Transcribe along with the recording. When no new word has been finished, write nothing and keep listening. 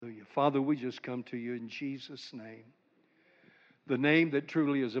Father, we just come to you in Jesus' name. The name that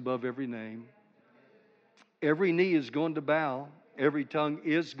truly is above every name. Every knee is going to bow. Every tongue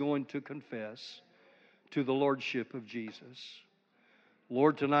is going to confess to the Lordship of Jesus.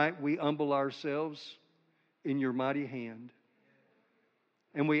 Lord, tonight we humble ourselves in your mighty hand.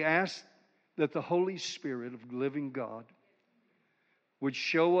 And we ask that the Holy Spirit of the living God would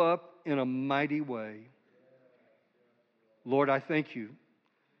show up in a mighty way. Lord, I thank you.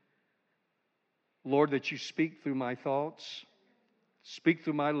 Lord, that you speak through my thoughts, speak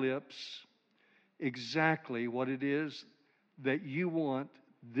through my lips, exactly what it is that you want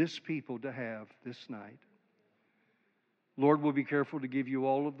this people to have this night. Lord, we'll be careful to give you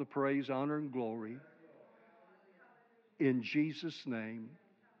all of the praise, honor, and glory. In Jesus' name,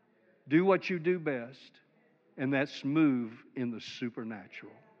 do what you do best, and that's move in the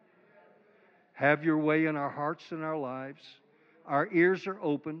supernatural. Have your way in our hearts and our lives. Our ears are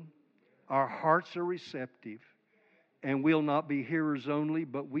open. Our hearts are receptive. And we'll not be hearers only,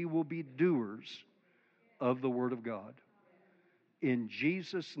 but we will be doers of the Word of God. In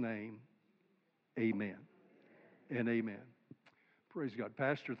Jesus' name, amen and amen. Praise God.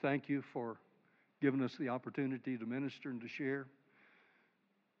 Pastor, thank you for giving us the opportunity to minister and to share.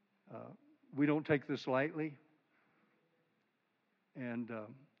 We don't take this lightly. And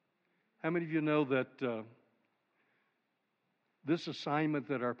how many of you know that this assignment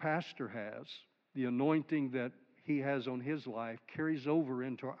that our pastor has, the anointing that he has on his life, carries over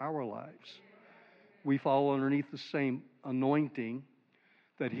into our lives? We fall underneath the same anointing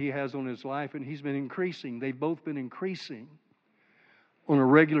that he has on his life, and he's been increasing. They've both been increasing on a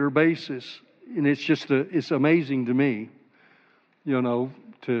regular basis, and it's amazing to me,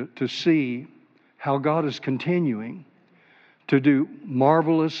 to see how God is continuing to do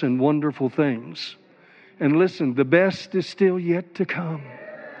marvelous and wonderful things. And listen, the best is still yet to come.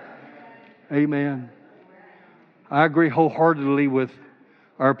 Amen. I agree wholeheartedly with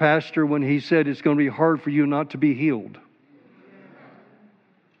our pastor when he said it's going to be hard for you not to be healed.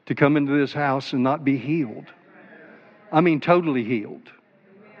 To come into this house and not be healed. I mean, totally healed.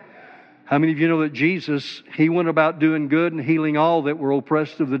 How many of you know that Jesus, he went about doing good and healing all that were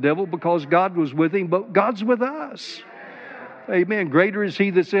oppressed of the devil because God was with him, but God's with us. Amen. Greater is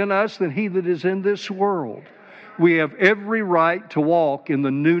he that's in us than he that is in this world. We have every right to walk in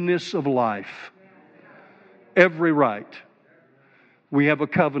the newness of life. Every right. We have a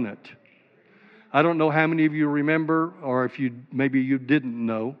covenant. I don't know how many of you remember, or if maybe you didn't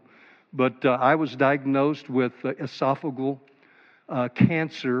know, but I was diagnosed with esophageal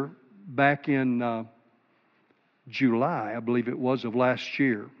cancer back in July, I believe it was, of last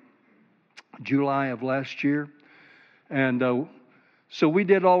year. July of last year. And so we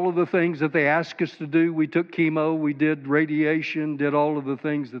did all of the things that they asked us to do. We took chemo, we did radiation, did all of the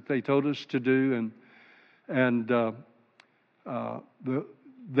things that they told us to do. And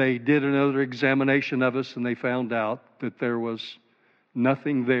they did another examination of us, and they found out that there was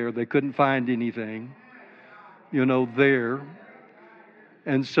nothing there. They couldn't find anything, there.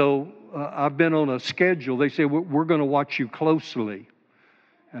 And so I've been on a schedule. They say, we're going to watch you closely.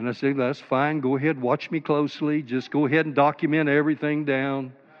 And I said, that's fine. Go ahead, watch me closely. Just go ahead and document everything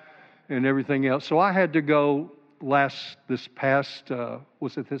down and everything else. So I had to go this past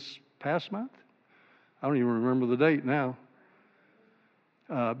month? I don't even remember the date now.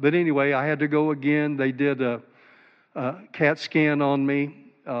 But anyway, I had to go again. They did a CAT scan on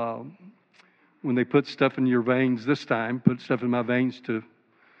me when they put stuff in your veins this time, put stuff in my veins to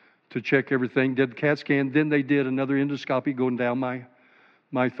check everything. Did the CAT scan. Then they did another endoscopy going down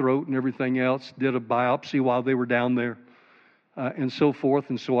my throat and everything else. Did a biopsy while they were down there and so forth.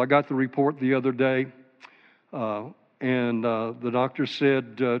 And so I got the report the other day. And the doctor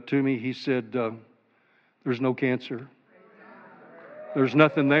said to me, he said, there's no cancer. There's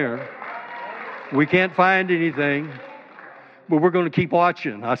nothing there. We can't find anything, but we're going to keep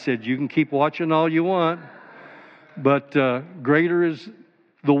watching. I said, you can keep watching all you want, but greater is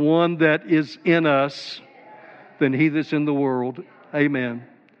the one that is in us than he that's in the world. Amen.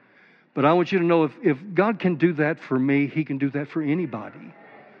 But I want you to know if God can do that for me, he can do that for anybody.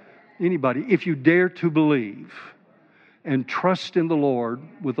 Anybody. If you dare to believe and trust in the Lord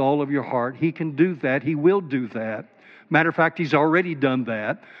with all of your heart, he can do that. He will do that. Matter of fact, he's already done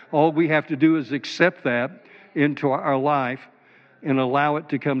that. All we have to do is accept that into our life and allow it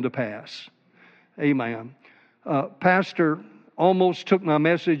to come to pass. Amen. Pastor almost took my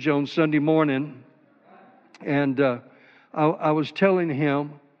message on Sunday morning, and I was telling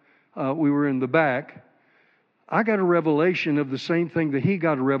him, we were in the back, I got a revelation of the same thing that he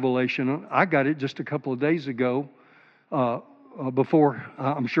got a revelation on. I got it just a couple of days ago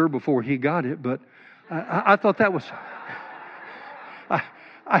I'm sure before he got it, but I thought that was,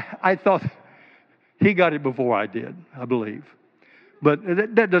 I thought he got it before I did, I believe. But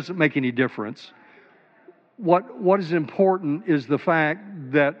that doesn't make any difference. What is important is the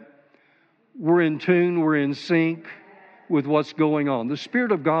fact that we're in tune, we're in sync with what's going on. The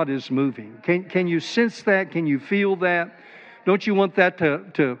Spirit of God is moving. Can you sense that? Can you feel that? Don't you want that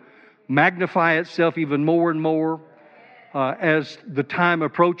to magnify itself even more and more as the time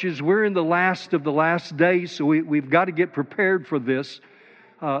approaches? We're in the last of the last days, so we've got to get prepared for this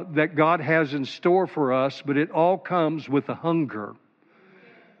that God has in store for us, but it all comes with a hunger.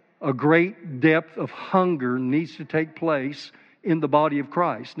 A great depth of hunger needs to take place in the body of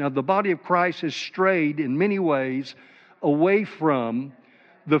Christ. Now, the body of Christ has strayed in many ways away from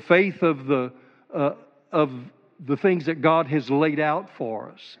the faith of the things that God has laid out for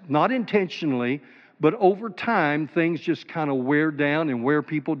us. Not intentionally, but over time, things just kind of wear down and wear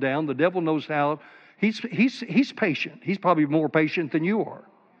people down. The devil knows how. He's patient. He's probably more patient than you are.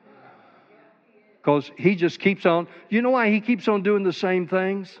 Because he just keeps on. You know why he keeps on doing the same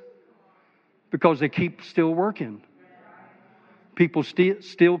things? Because they keep still working. People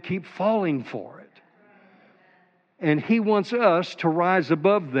still keep falling for it. And he wants us to rise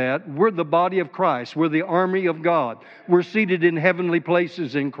above that. We're the body of Christ. We're the army of God. We're seated in heavenly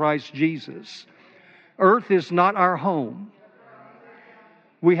places in Christ Jesus. Earth is not our home.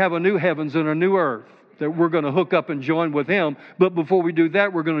 We have a new heavens and a new earth that we're going to hook up and join with Him. But before we do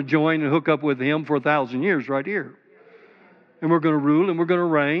that, we're going to join and hook up with Him for 1,000 years right here. And we're going to rule and we're going to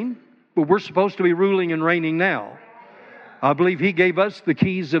reign. But we're supposed to be ruling and reigning now. I believe He gave us the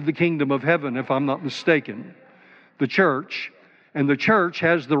keys of the kingdom of heaven, if I'm not mistaken. The church. And the church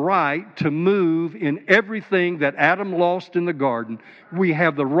has the right to move in everything that Adam lost in the garden. We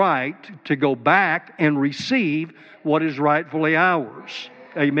have the right to go back and receive what is rightfully ours.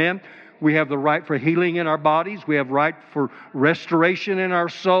 Amen. We have the right for healing in our bodies. We have right for restoration in our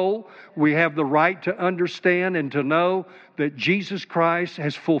soul. We have the right to understand and to know that Jesus Christ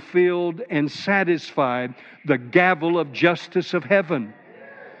has fulfilled and satisfied the gavel of justice of heaven.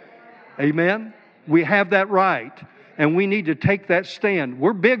 Amen. We have that right. And we need to take that stand.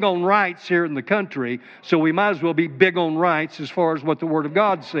 We're big on rights here in the country, so we might as well be big on rights as far as what the Word of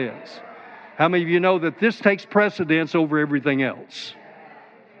God says. How many of you know that this takes precedence over everything else?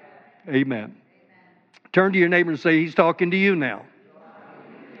 Amen. Turn to your neighbor and say, He's talking to you now.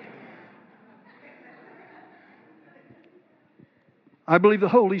 I believe the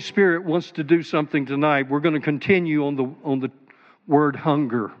Holy Spirit wants to do something tonight. We're going to continue on the word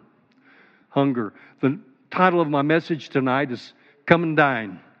hunger. Hunger. The title of my message tonight is Come and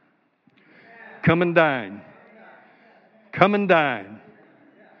Dine. Come and dine. Come and dine.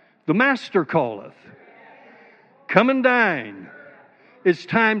 The Master calleth. Come and dine. It's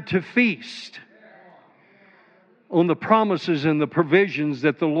time to feast on the promises and the provisions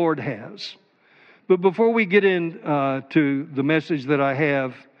that the Lord has. But before we get into the message that I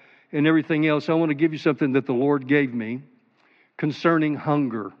have and everything else, I want to give you something that the Lord gave me concerning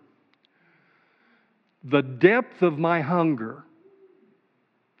hunger. The depth of my hunger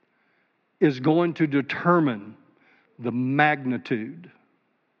is going to determine the magnitude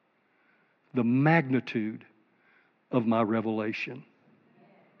of my revelation.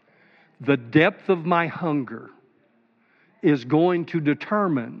 The depth of my hunger is going to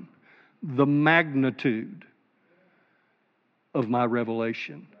determine the magnitude of my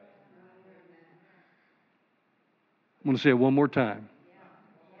revelation. I'm going to say it one more time.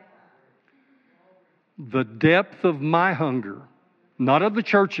 The depth of my hunger, not of the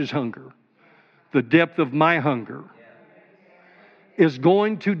church's hunger, the depth of my hunger is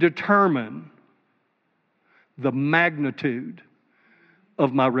going to determine the magnitude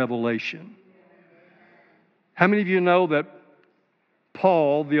of my revelation. How many of you know that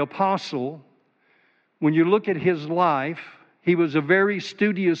Paul, the apostle, when you look at his life, he was a very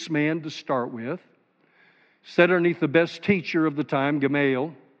studious man to start with, sat underneath the best teacher of the time,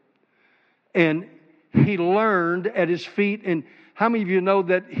 Gamaliel, and he learned at his feet. And how many of you know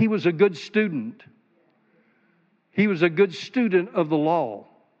that he was a good student? He was a good student of the law.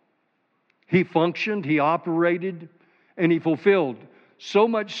 He functioned, he operated, and he fulfilled. So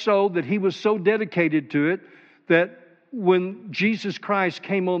much so that he was so dedicated to it that when Jesus Christ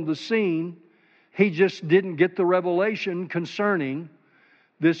came on the scene, he just didn't get the revelation concerning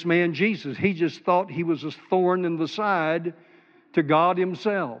this man Jesus. He just thought he was a thorn in the side to God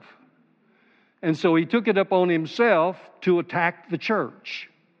Himself. And so he took it upon himself to attack the church.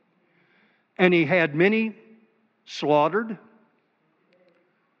 And he had many slaughtered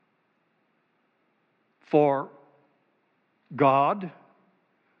for God,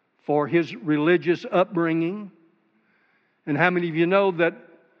 for his religious upbringing. And how many of you know that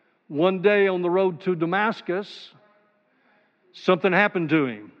one day on the road to Damascus, something happened to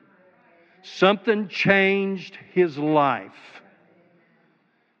him? Something changed his life.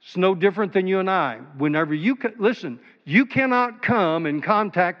 It's no different than you and I. Whenever you listen, you cannot come in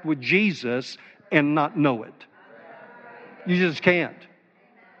contact with Jesus and not know it. You just can't.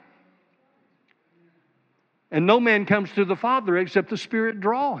 And no man comes to the Father except the Spirit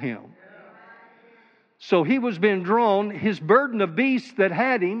draw him. So he was being drawn. His burden of beast that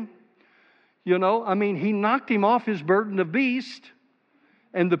had him, he knocked him off his burden of beast.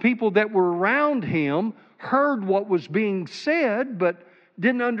 And the people that were around him heard what was being said, but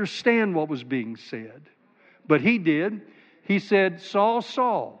didn't understand what was being said. But he did. He said, Saul,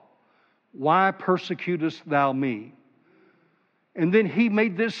 Saul, why persecutest thou me? And then he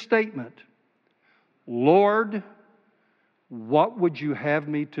made this statement, Lord, what would you have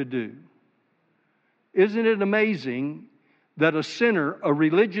me to do? Isn't it amazing that a sinner, a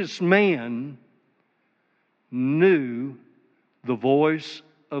religious man, knew the voice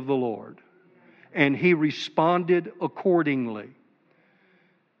of the Lord, and he responded accordingly?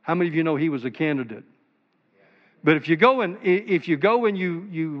 How many of you know he was a candidate? But if you go and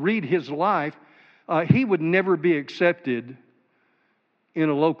you read his life, he would never be accepted in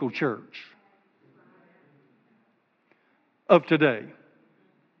a local church of today,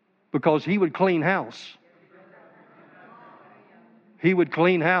 because he would clean house. He would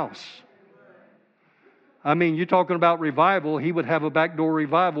clean house. I mean, you're talking about revival. He would have a backdoor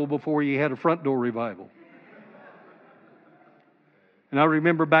revival before he had a front door revival. And I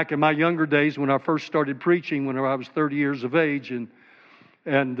remember back in my younger days when I first started preaching, when I was 30 years of age,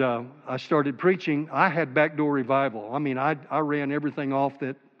 and I started preaching, I had backdoor revival. I mean, I ran everything off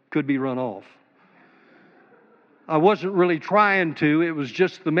that could be run off. I wasn't really trying to. It was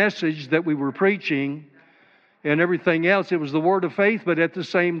just the message that we were preaching and everything else. It was the word of faith, but at the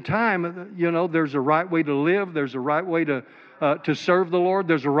same time, there's a right way to live. There's a right way to serve the Lord.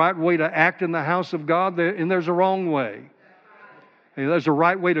 There's a right way to act in the house of God, and there's a wrong way. And there's a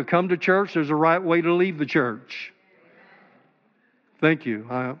right way to come to church. There's a right way to leave the church. Thank you.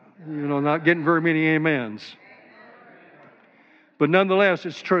 Not getting very many amens. But nonetheless,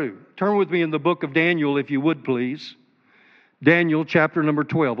 it's true. Turn with me in the book of Daniel, if you would, please. Daniel, chapter number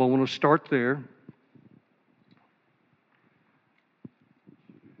 12. I want to start there.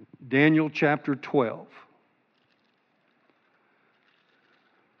 Daniel, chapter 12.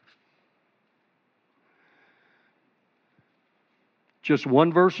 Just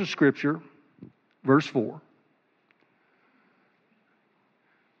one verse of Scripture, verse 4.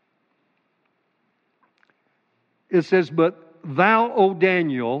 It says, But thou, O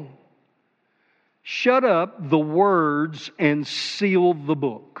Daniel, shut up the words and seal the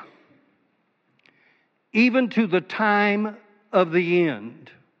book, even to the time of the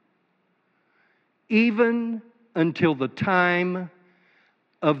end, even until the time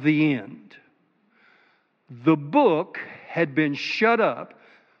of the end. The book had been shut up.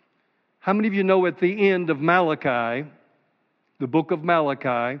 How many of you know at the end of Malachi, the book of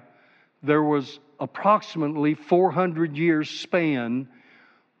Malachi, there was approximately 400 years span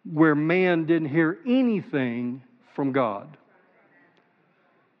where man didn't hear anything from God.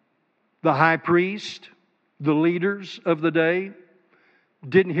 The high priest, the leaders of the day,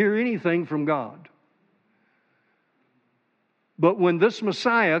 didn't hear anything from God. But when this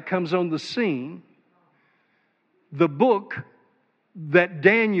Messiah comes on the scene, the book that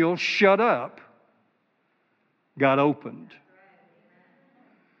Daniel shut up got opened.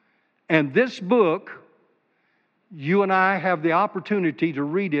 And this book, you and I have the opportunity to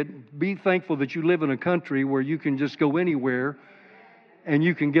read it. Be thankful that you live in a country where you can just go anywhere and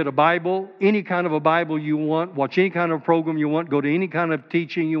you can get a Bible, any kind of a Bible you want, watch any kind of program you want, go to any kind of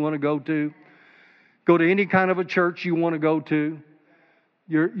teaching you want to go to any kind of a church you want to go to.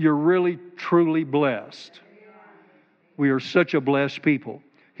 You're really, truly blessed. We are such a blessed people.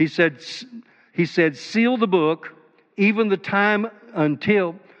 He said, seal the book, even the time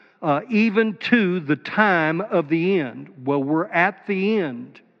until, even to the time of the end. Well, we're at the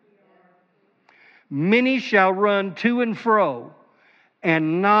end. Many shall run to and fro,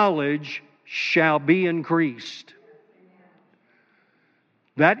 and knowledge shall be increased.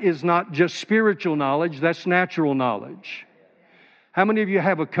 That is not just spiritual knowledge, that's natural knowledge. How many of you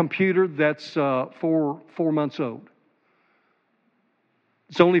have a computer that's 4 months old?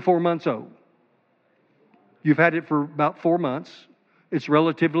 It's only 4 months old. You've had it for about 4 months. It's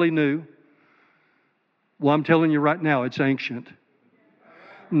relatively new. Well, I'm telling you right now, it's ancient.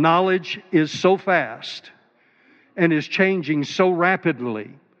 Knowledge is so fast. and is changing so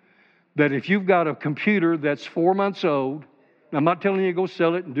rapidly that if you've got a computer that's 4 months old, I'm not telling you to go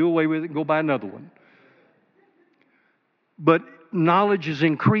sell it and do away with it and go buy another one. But knowledge is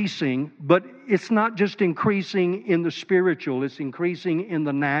increasing, but it's not just increasing in the spiritual, it's increasing in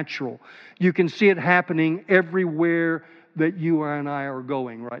the natural. You can see it happening everywhere that you and I are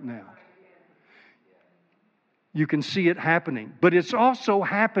going right now. You can see it happening. But it's also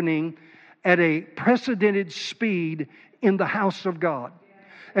happening at a precedented speed in the house of God.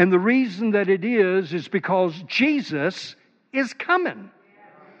 And the reason that it is because Jesus is coming.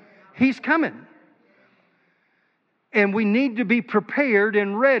 He's coming. And we need to be prepared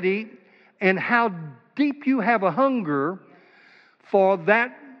and ready. And how deep you have a hunger for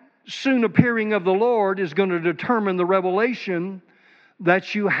that soon appearing of the Lord is going to determine the revelation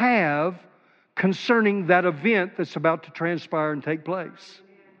that you have concerning that event that's about to transpire and take place.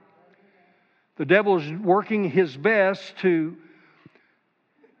 The devil is working his best to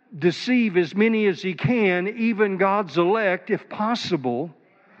deceive as many as he can, even God's elect, if possible,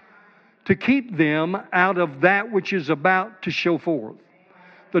 to keep them out of that which is about to show forth.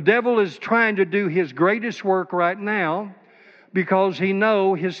 The devil is trying to do his greatest work right now because he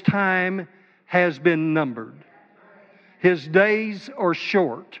knows his time has been numbered. His days are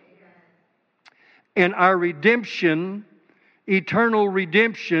short. And our redemption, eternal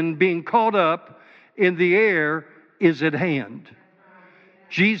redemption, being caught up in the air is at hand.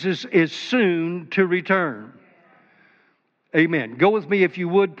 Jesus is soon to return. Amen. Go with me, if you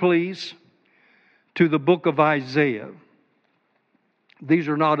would, please, to the book of Isaiah. These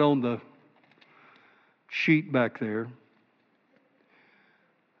are not on the sheet back there.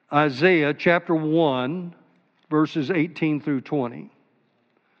 Isaiah chapter 1, verses 18 through 20.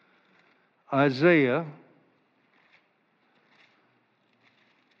 Isaiah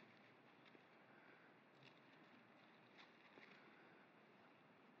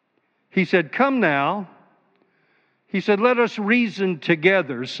He said, "Come now." He said, "Let us reason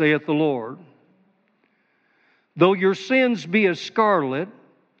together, saith the Lord. Though your sins be as scarlet,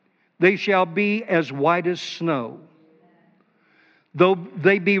 they shall be as white as snow. Though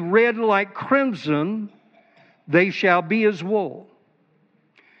they be red like crimson, they shall be as wool.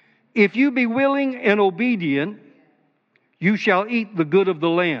 If you be willing and obedient, you shall eat the good of the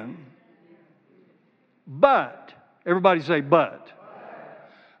land. But," everybody say,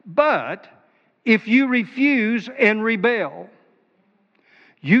 but if you refuse and rebel,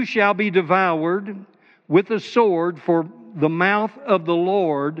 you shall be devoured with the sword, for the mouth of the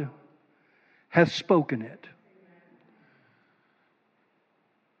Lord hath spoken it."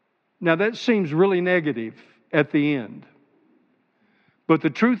 Now that seems really negative at the end. But the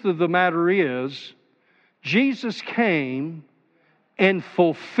truth of the matter is, Jesus came and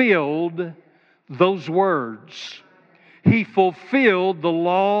fulfilled those words. He fulfilled the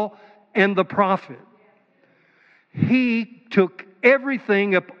law and the prophet. He took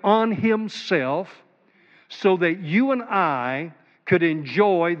everything upon himself so that you and I could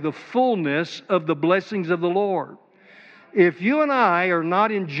enjoy the fullness of the blessings of the Lord. If you and I are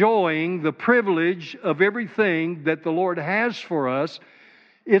not enjoying the privilege of everything that the Lord has for us,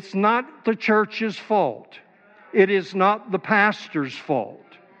 it's not the church's fault. It is not the pastor's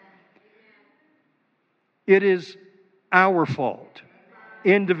fault. It is our fault,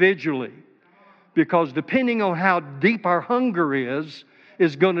 individually. Because depending on how deep our hunger is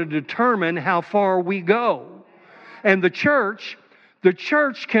going to determine how far we go. And the church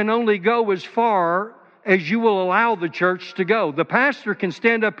can only go as far as you will allow the church to go. The pastor can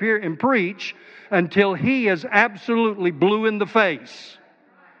stand up here and preach until he is absolutely blue in the face.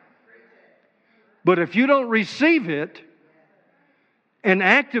 But if you don't receive it and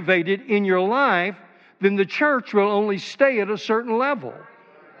activate it in your life, then the church will only stay at a certain level.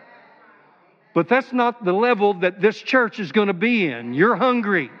 But that's not the level that this church is going to be in. You're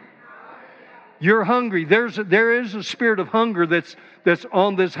hungry. You're hungry. There is a spirit of hunger that's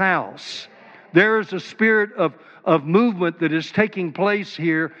on this house. There is a spirit of movement that is taking place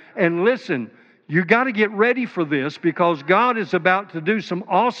here. And listen, you got to get ready for this, because God is about to do some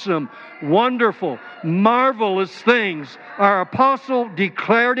awesome, wonderful, marvelous things. Our apostle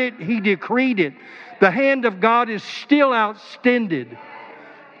declared it. He decreed it. The hand of God is still outstended.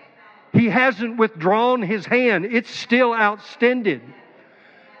 He hasn't withdrawn His hand. It's still outstended.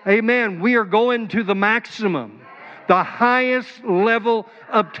 Amen. We are going to the maximum, the highest level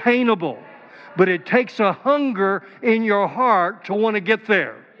obtainable. But it takes a hunger in your heart to want to get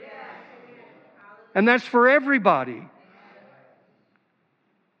there. And that's for everybody.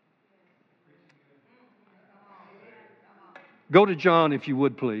 Go to John, if you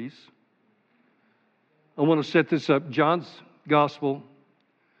would, please. I want to set this up. John's Gospel.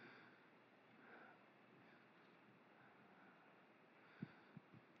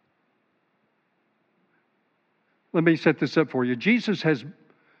 Let me set this up for you. Jesus has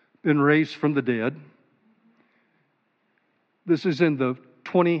been raised from the dead. This is in the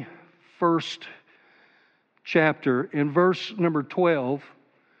 21st chapter. In verse number 12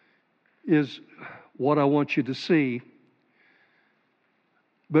 is what I want you to see.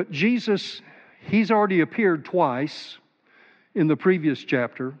 But Jesus, He's already appeared twice in the previous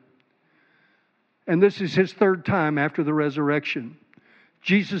chapter. And this is His third time after the resurrection.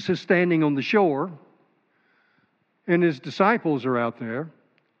 Jesus is standing on the shore, and His disciples are out there.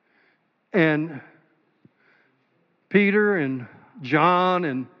 And Peter and John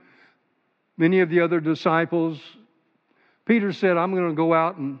and many of the other disciples, Peter said, I'm going to go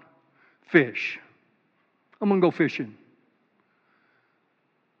out and fish. I'm going to go fishing.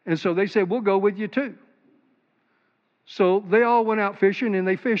 And so they said, we'll go with you too. So they all went out fishing, and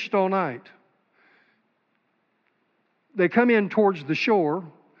they fished all night. They come in towards the shore.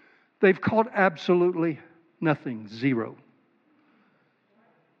 They've caught absolutely nothing, zero.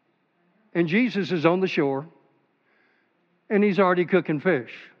 And Jesus is on the shore, and He's already cooking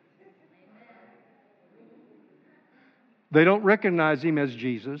fish. They don't recognize Him as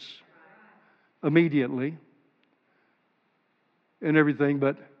Jesus immediately and everything,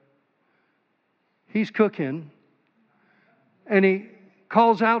 but He's cooking, and He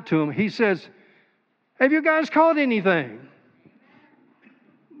calls out to them. He says, have you guys caught anything?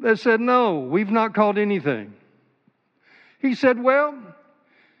 They said, no, we've not caught anything. He said, well,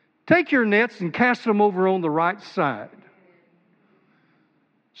 take your nets and cast them over on the right side.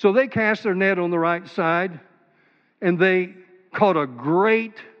 So they cast their net on the right side, and they caught a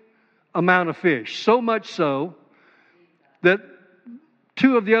great amount of fish. So much so that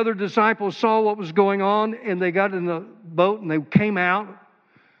two of the other disciples saw what was going on, and they got in the boat and they came out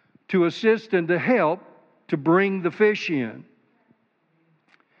to assist and to help to bring the fish in.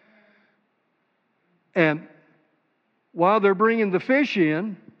 And while they're bringing the fish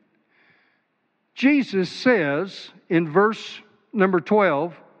in, Jesus says in verse number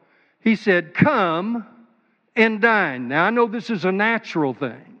 12, He said, come and dine. Now I know this is a natural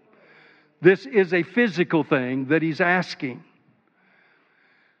thing. This is a physical thing that He's asking.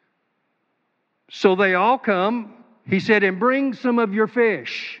 So they all come, He said, and bring some of your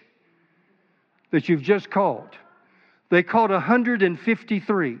fish that you've just caught. They caught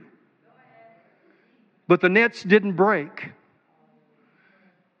 153. But the nets didn't break.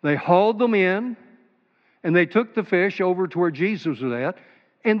 They hauled them in, and they took the fish over to where Jesus was at,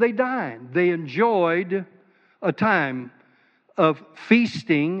 and they dined. They enjoyed a time of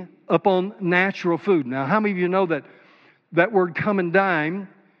feasting upon natural food. Now, how many of you know that that word come and dine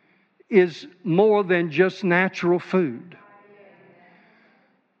is more than just natural food?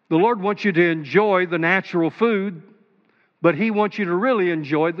 The Lord wants you to enjoy the natural food, but He wants you to really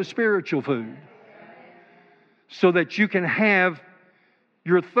enjoy the spiritual food so that you can have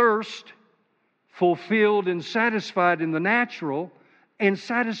your thirst fulfilled and satisfied in the natural and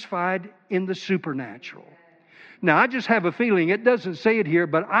satisfied in the supernatural. Now, I just have a feeling, it doesn't say it here,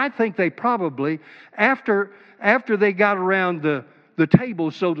 but I think they probably, after they got around the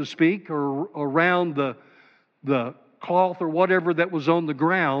table, so to speak, or around the cloth or whatever that was on the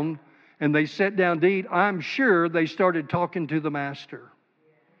ground, and they sat down to eat, I'm sure they started talking to the Master.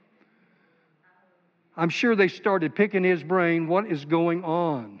 I'm sure they started picking His brain. What is going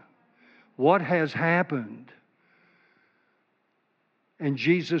on? What has happened? And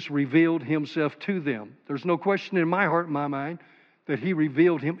Jesus revealed Himself to them. There's no question in my heart and my mind that He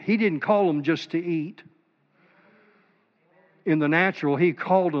revealed Him. He didn't call them just to eat. In the natural, He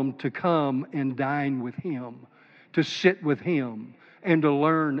called them to come and dine with Him, to sit with Him, and to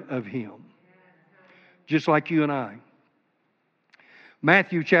learn of Him. Just like you and I.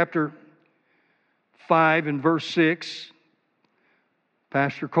 Matthew chapter 5 and verse 6.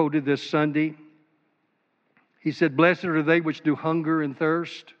 Pastor quoted this Sunday. He said, blessed are they which do hunger and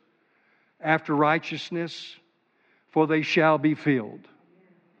thirst after righteousness, for they shall be filled.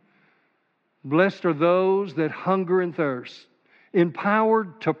 Blessed are those that hunger and thirst,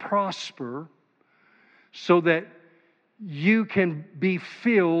 empowered to prosper so that you can be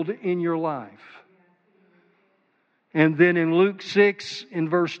filled in your life. And then in Luke 6 in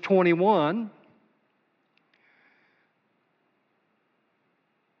verse 21,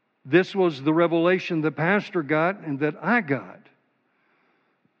 this was the revelation the pastor got and that I got.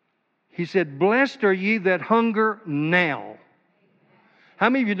 He said, blessed are ye that hunger now. How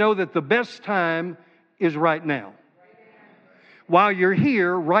many of you know that the best time is right now? While you're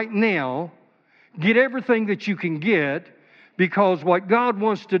here right now, Get everything that you can get, because what God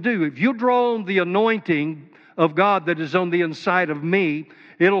wants to do, if you draw on the anointing of God that is on the inside of me,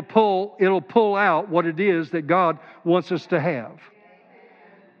 it'll pull out what it is that God wants us to have.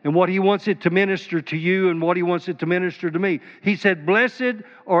 And what He wants it to minister to you and what He wants it to minister to me. He said, "Blessed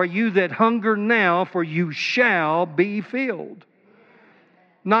are you that hunger now, for you shall be filled."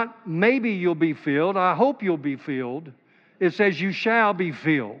 Not maybe you'll be filled. I hope you'll be filled. It says you shall be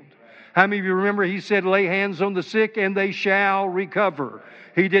filled. How many of you remember He said, "Lay hands on the sick and they shall recover"?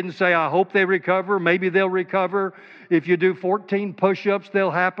 He didn't say, "I hope they recover. Maybe they'll recover. If you do 14 push-ups, they'll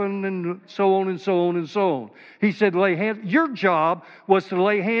happen," and so on and so on and so on. He said, "Lay hands." Your job was to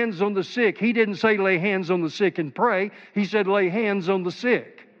lay hands on the sick. He didn't say lay hands on the sick and pray. He said lay hands on the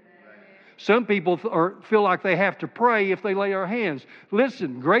sick. Some people feel like they have to pray if they lay our hands.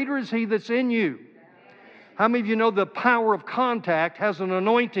 Listen, greater is He that's in you. How many of you know the power of contact has an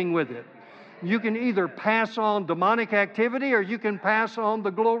anointing with it? You can either pass on demonic activity or you can pass on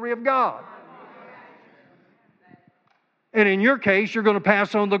the glory of God. And in your case, you're going to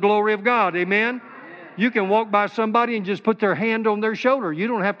pass on the glory of God. Amen? You can walk by somebody and just put their hand on their shoulder. You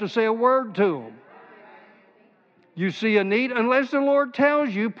don't have to say a word to them. You see a need, unless the Lord tells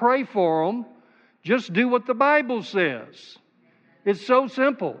you, pray for them. Just do what the Bible says. It's so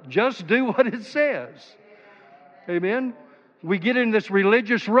simple. Just do what it says. Amen? We get in this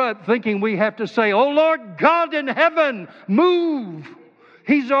religious rut thinking we have to say, "Oh Lord God in heaven, move."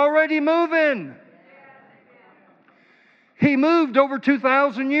 He's already moving. He moved over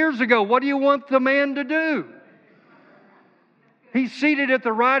 2,000 years ago. What do you want the man to do? He's seated at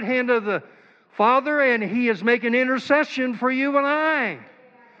the right hand of the Father, and He is making intercession for you and I.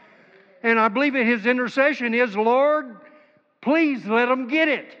 And I believe that His intercession is, "Lord, please let them get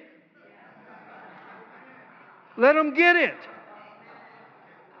it. Let them get it.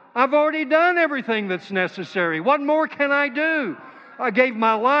 I've already done everything that's necessary. What more can I do? I gave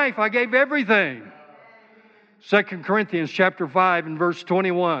my life. I gave everything." 2 Corinthians chapter 5 and verse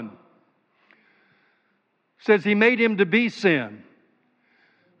 21 says, "He made Him to be sin,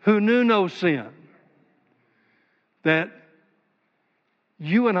 who knew no sin, that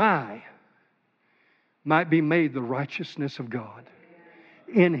you and I might be made the righteousness of God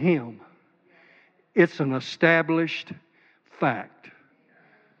in Him." It's an established fact.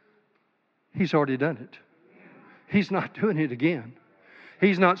 He's already done it. He's not doing it again.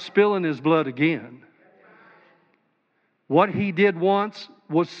 He's not spilling His blood again. What He did once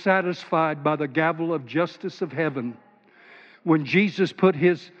was satisfied by the gavel of justice of heaven. When Jesus put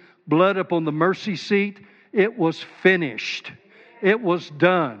His blood upon the mercy seat, it was finished. It was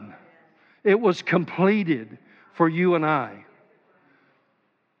done. It was completed for you and I.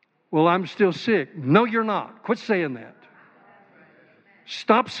 "Well, I'm still sick." No, you're not. Quit saying that.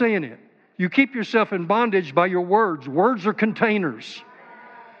 Stop saying it. You keep yourself in bondage by your words. Words are containers.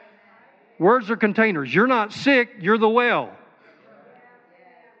 Words are containers. You're not sick, you're the well.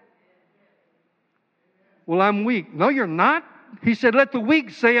 "Well, I'm weak." No, you're not. He said, "Let the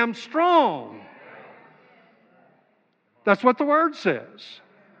weak say I'm strong." That's what the Word says.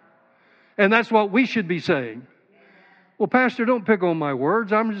 And that's what we should be saying. "Well, Pastor, don't pick on my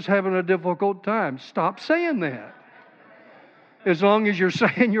words. I'm just having a difficult time." Stop saying that. As long as you're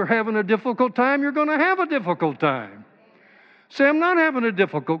saying you're having a difficult time, you're going to have a difficult time. Say, "I'm not having a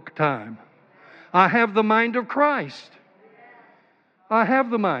difficult time. I have the mind of Christ. I have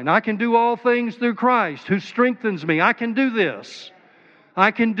the mind. I can do all things through Christ who strengthens me. I can do this.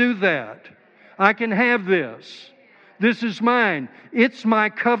 I can do that. I can have this. This is mine. It's my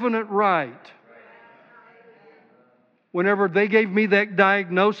covenant right." Whenever they gave me that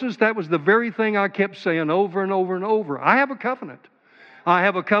diagnosis, that was the very thing I kept saying over and over and over. I have a covenant. I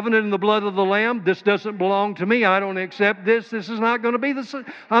have a covenant in the blood of the Lamb. This doesn't belong to me. I don't accept this. This is not going to be this.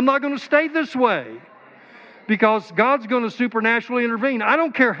 I'm not going to stay this way. Because God's going to supernaturally intervene. I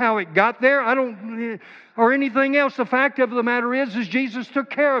don't care how it got there. Or anything else. The fact of the matter is Jesus took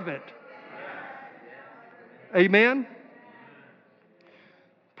care of it. Amen?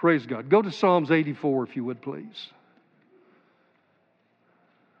 Praise God. Go to Psalms 84 if you would, please.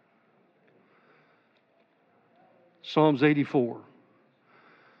 Psalms 84.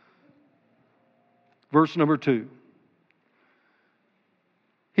 Verse number 2.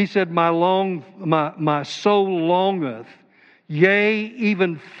 He said, my soul longeth, yea,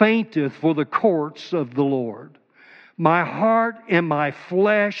 even fainteth for the courts of the Lord. My heart and my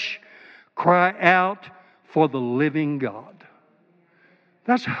flesh cry out for the living God.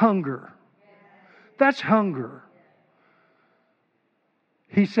 That's hunger. That's hunger.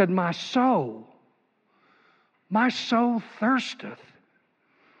 He said, my soul thirsteth.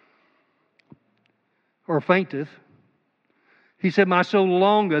 or fainteth. He said, my soul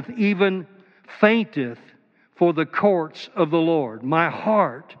longeth, even fainteth, for the courts of the Lord. My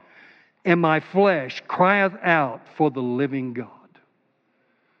heart and my flesh crieth out for the living God.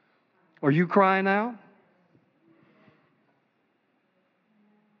 Are you crying out?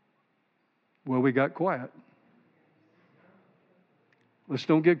 Well, we got quiet. Let's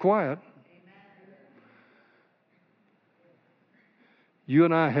don't get quiet. You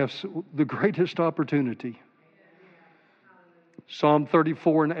and I have the greatest opportunity. Psalm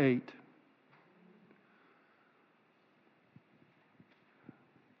 34 and 8.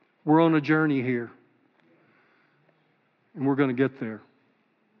 We're on a journey here. And we're going to get there.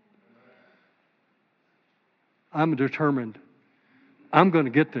 I'm determined. I'm going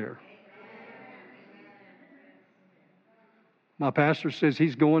to get there. My pastor says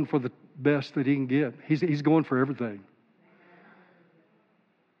he's going for the best that he can get. He's going for everything.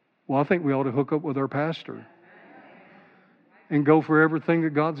 Well, I think we ought to hook up with our pastor and go for everything that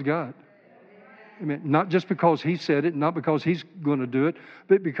God's got. I mean, not just because he said it, not because he's going to do it,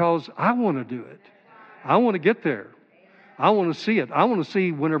 but because I want to do it. I want to get there. I want to see it. I want to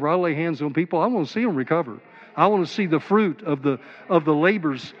see whenever I lay hands on people, I want to see them recover. I want to see the fruit of the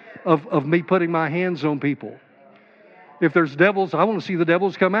labors of me putting my hands on people. If there's devils, I want to see the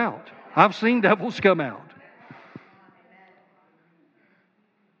devils come out. I've seen devils come out.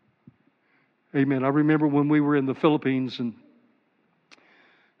 Amen. I remember when we were in the Philippines and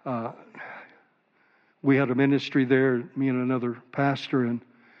we had a ministry there, me and another pastor,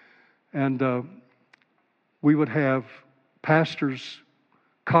 and we would have pastors'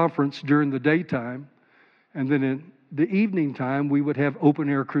 conference during the daytime, and then in the evening time we would have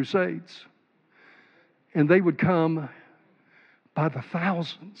open-air crusades. And they would come by the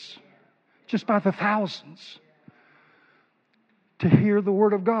thousands, just by the thousands, to hear the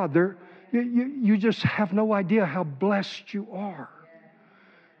Word of God. You just have no idea how blessed you are.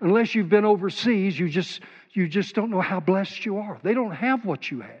 Unless you've been overseas, you just don't know how blessed you are. They don't have what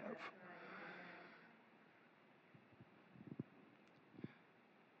you have.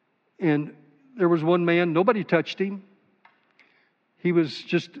 And there was one man, nobody touched him. He was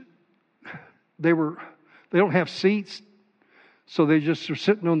just, they don't have seats, so they just are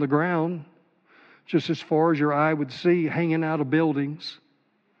sitting on the ground, just as far as your eye would see, hanging out of buildings,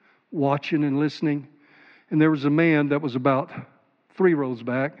 watching and listening. And there was a man that was about 3 rows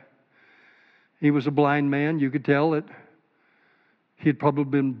back. He was a blind man. You could tell that he had probably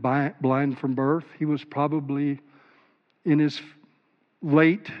been blind from birth. He was probably in his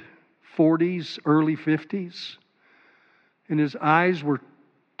late 40s, early 50s. And his eyes were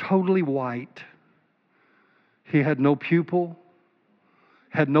totally white. He had no pupil,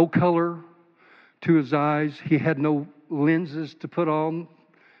 had no color to his eyes. He had no lenses to put on.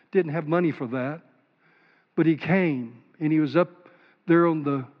 Didn't have money for that. But he came, and he was up there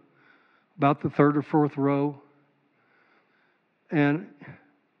on about the 3rd or 4th row. And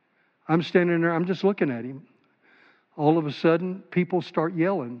I'm standing there, I'm just looking at him. All of a sudden, people start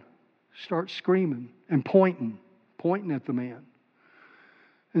yelling, start screaming, and pointing at the man.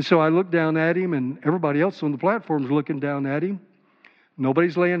 And so I look down at him, and everybody else on the platform is looking down at him.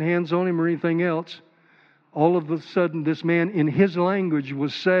 Nobody's laying hands on him or anything else. All of a sudden, this man in his language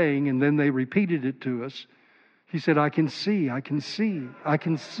was saying, and then they repeated it to us. He said, I can see, I can see, I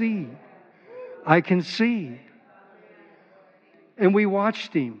can see, I can see. And we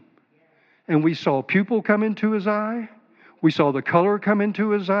watched him. And we saw pupil come into his eye. We saw the color come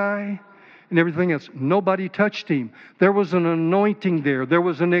into his eye. And everything else. Nobody touched him. There was an anointing there. There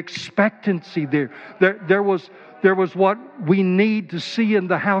was an expectancy there. There was what we need to see in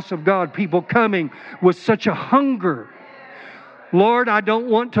the house of God. People coming with such a hunger. Lord, I don't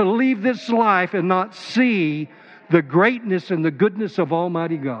want to leave this life and not see the greatness and the goodness of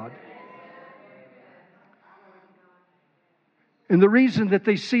Almighty God. And the reason that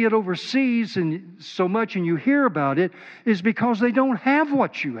they see it overseas and so much and you hear about it is because they don't have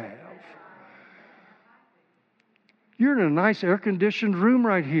what you have. You're in a nice air-conditioned room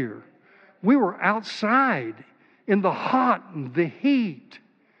right here. We were outside in the hot and the heat.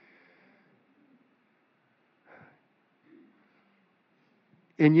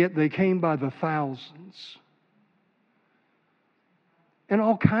 And yet they came by the thousands. And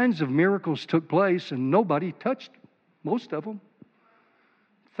all kinds of miracles took place and nobody touched most of them.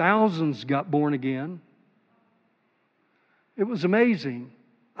 Thousands got born again. It was amazing.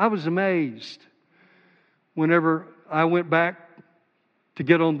 I was amazed whenever I went back to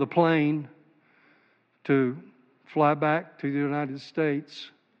get on the plane to fly back to the United States.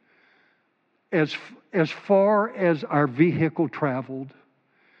 As far as our vehicle traveled,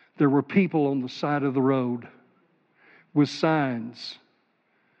 there were people on the side of the road with signs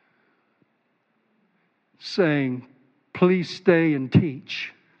saying, "Please stay and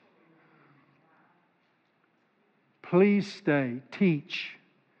teach. Please stay, teach.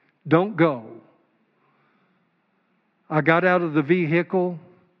 Don't go." I got out of the vehicle.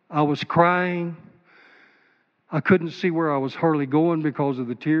 I was crying. I couldn't see where I was hardly going because of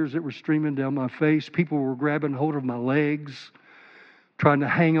the tears that were streaming down my face. People were grabbing hold of my legs, trying to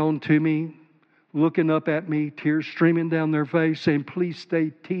hang on to me, looking up at me, tears streaming down their face, saying, "Please stay,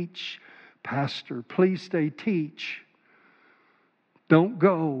 teach, Pastor. Please stay, teach. Don't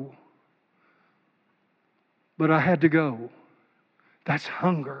go." But I had to go. That's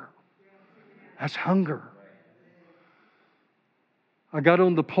hunger. That's hunger. I got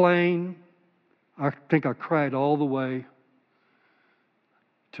on the plane. I think I cried all the way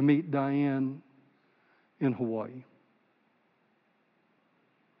to meet Diane in Hawaii.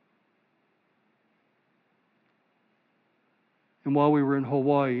 And while we were in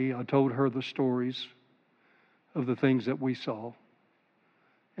Hawaii, I told her the stories of the things that we saw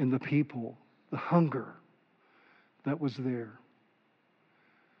and the people, the hunger that was there.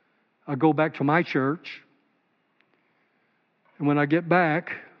 I go back to my church, and when I get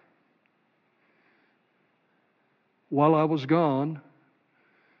back, while I was gone,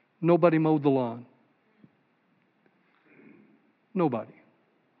 nobody mowed the lawn. Nobody.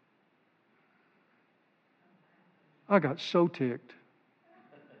 I got so ticked,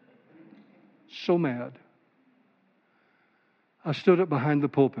 so mad. I stood up behind the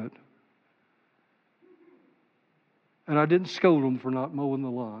pulpit, and I didn't scold them for not mowing the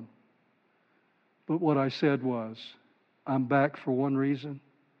lawn. But what I said was, "I'm back for one reason: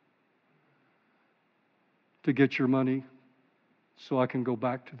 to get your money so I can go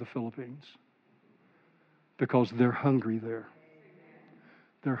back to the Philippines. Because they're hungry there.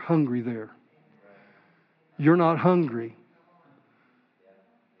 They're hungry there. You're not hungry.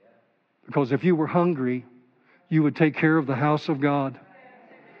 Because if you were hungry, you would take care of the house of God.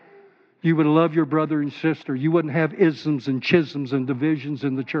 You would love your brother and sister. You wouldn't have isms and schisms and divisions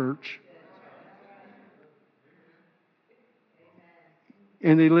in the church."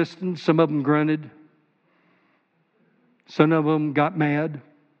 And they listened. Some of them grunted. Some of them got mad.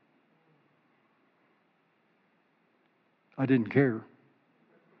 I didn't care.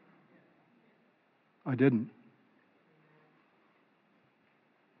 I didn't.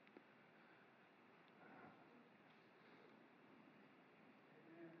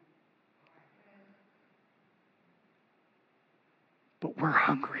 But we're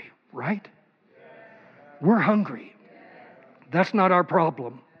hungry, right? We're hungry. That's not our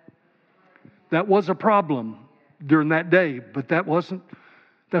problem. That was a problem during that day, but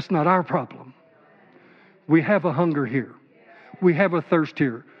that's not our problem. We have a hunger here. We have a thirst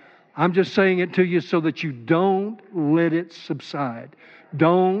here. I'm just saying it to you so that you don't let it subside.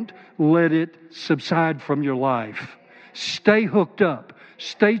 Don't let it subside from your life. Stay hooked up.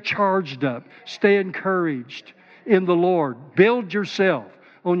 Stay charged up. Stay encouraged in the Lord. Build yourself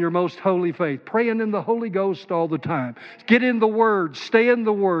on your most holy faith. Praying in the Holy Ghost all the time. Get in the Word. Stay in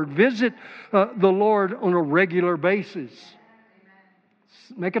the Word. Visit the Lord on a regular basis.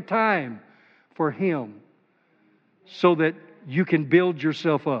 Make a time for Him so that you can build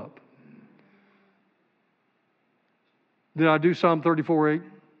yourself up. Did I do Psalm 34:8?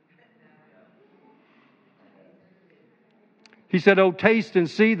 He said, "Oh, taste and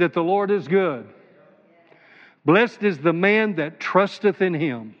see that the Lord is good. Blessed is the man that trusteth in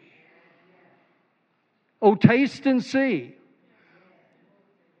Him." Oh, taste and see.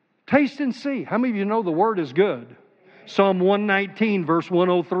 Taste and see. How many of you know the Word is good? Psalm 119, verse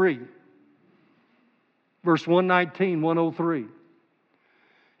 103. Verse 119, 103.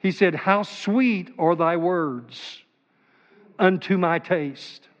 He said, "How sweet are thy words unto my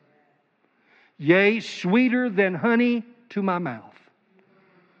taste. Yea, sweeter than honey to my mouth."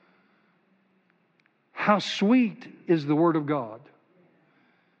 How sweet is the Word of God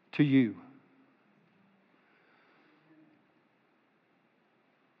to you?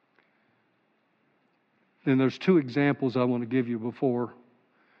 Then there's two examples I want to give you before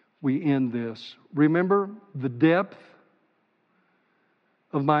we end this. Remember, the depth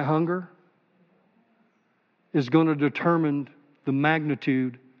of my hunger is going to determine the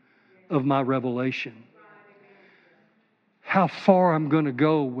magnitude of my revelation. How far I'm going to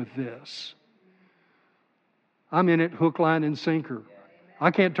go with this. I'm in it hook, line, and sinker.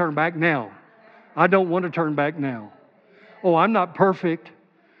 I can't turn back now. I don't want to turn back now. Oh, I'm not perfect.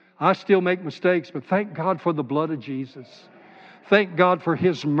 I still make mistakes, but thank God for the blood of Jesus. Thank God for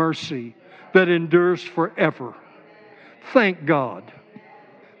His mercy that endures forever. Thank God.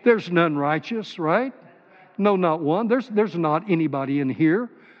 There's none righteous, right? No, not one. There's not anybody in here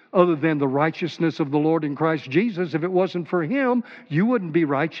other than the righteousness of the Lord in Christ Jesus. If it wasn't for Him, you wouldn't be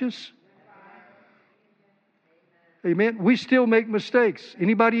righteous. Amen. We still make mistakes.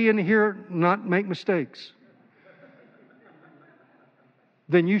 Anybody in here not make mistakes?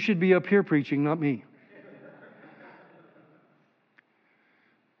 Then you should be up here preaching, not me.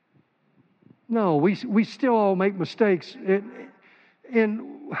 No, we still all make mistakes.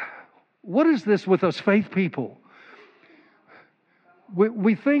 And what is this with us faith people?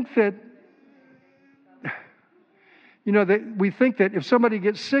 We think that, we think that if somebody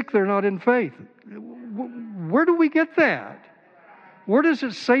gets sick, they're not in faith. Where do we get that? Where does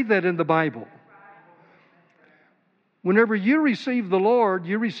it say that in the Bible? Whenever you received the Lord,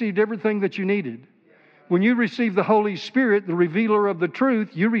 you received everything that you needed. When you received the Holy Spirit, the revealer of the truth,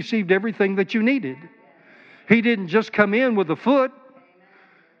 you received everything that you needed. He didn't just come in with a foot.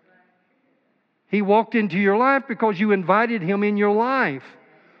 He walked into your life because you invited Him in your life.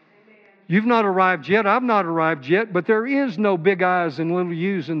 You've not arrived yet. I've not arrived yet. But there is no big I's and little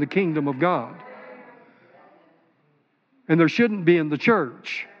U's in the kingdom of God. And there shouldn't be in the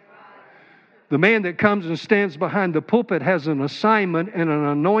church. The man that comes and stands behind the pulpit has an assignment and an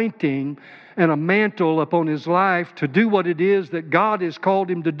anointing and a mantle upon his life to do what it is that God has called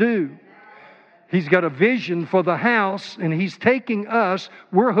him to do. He's got a vision for the house, and He's taking us,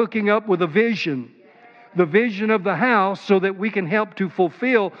 we're hooking up with a vision. The vision of the house, so that we can help to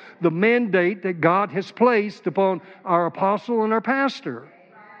fulfill the mandate that God has placed upon our apostle and our pastor.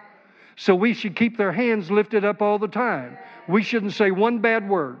 So we should keep their hands lifted up all the time. We shouldn't say one bad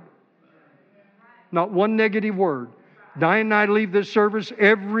word. Not one negative word. Dine and I leave this service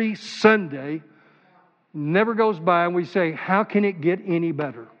every Sunday. Never goes by and we say, how can it get any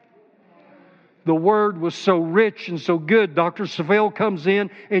better? The Word was so rich and so good. Dr. Savelle comes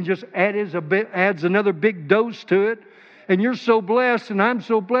in and just adds another big dose to it. And you're so blessed, and I'm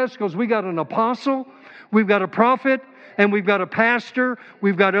so blessed because we got an apostle, we've got a prophet, and we've got a pastor.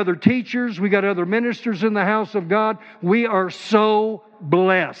 We've got other teachers. We've got other ministers in the house of God. We are so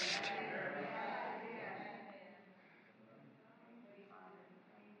blessed.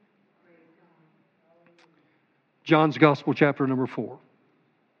 John's Gospel, chapter number 4.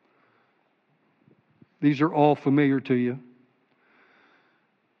 These are all familiar to you.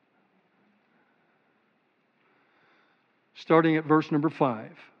 Starting at verse number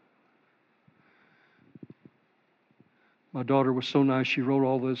 5. My daughter was so nice, she wrote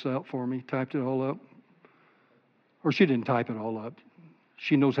all this out for me, typed it all up. Or she didn't type it all up.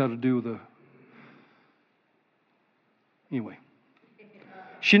 She knows how to do Anyway.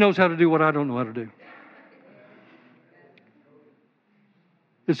 She knows how to do what I don't know how to do.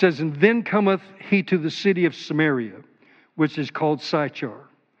 It says, and then cometh he to the city of Samaria, which is called Sychar,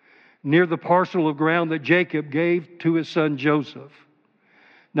 near the parcel of ground that Jacob gave to his son Joseph.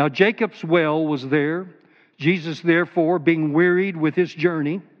 Now Jacob's well was there. Jesus, therefore, being wearied with his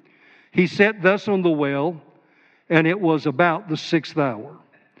journey, he sat thus on the well, and it was about the 6th hour.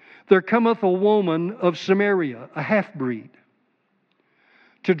 There cometh a woman of Samaria, a half-breed,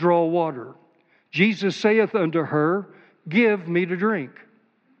 to draw water. Jesus saith unto her, give me to drink.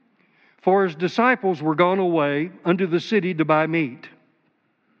 For his disciples were gone away unto the city to buy meat.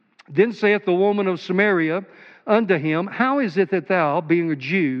 Then saith the woman of Samaria unto him, how is it that thou, being a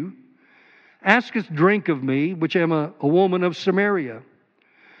Jew, askest drink of me, which am a woman of Samaria?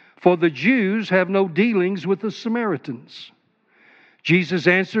 For the Jews have no dealings with the Samaritans. Jesus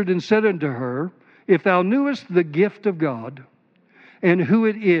answered and said unto her, if thou knewest the gift of God, and who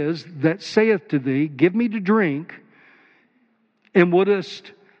it is that saith to thee, give me to drink, and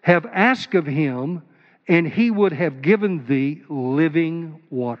wouldest have asked of him, and he would have given thee living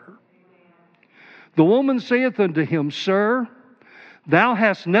water. The woman saith unto him, sir, thou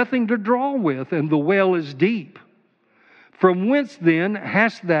hast nothing to draw with, and the well is deep. From whence then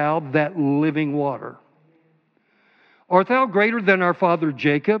hast thou that living water? Art thou greater than our father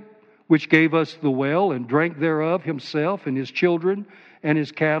Jacob, which gave us the well, and drank thereof himself, and his children, and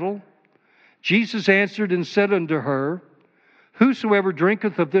his cattle? Jesus answered and said unto her, whosoever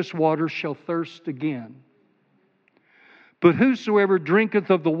drinketh of this water shall thirst again. But whosoever drinketh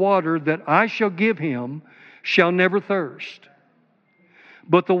of the water that I shall give him shall never thirst.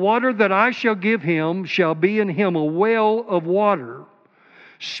 But the water that I shall give him shall be in him a well of water,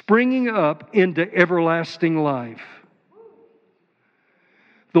 springing up into everlasting life.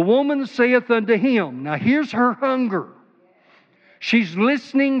 The woman saith unto him, now here's her hunger. She's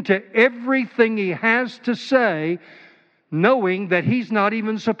listening to everything he has to say, knowing that he's not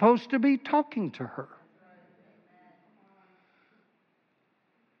even supposed to be talking to her.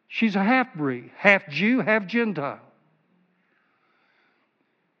 She's a half-breed, half Jew, half Gentile.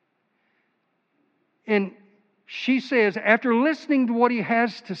 And she says, after listening to what he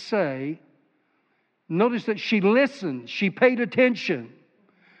has to say, notice that she listened. She paid attention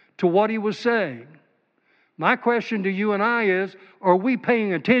to what he was saying. My question to you and I is, are we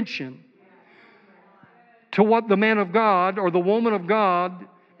paying attention to what the man of God or the woman of God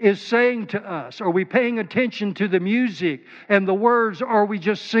is saying to us? Are we paying attention to the music and the words? Or are we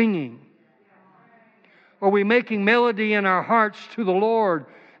just singing? Are we making melody in our hearts to the Lord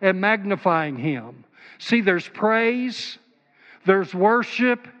and magnifying Him? See, there's praise, there's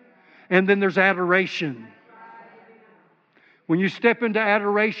worship, and then there's adoration. When you step into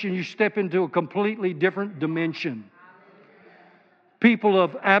adoration, you step into a completely different dimension.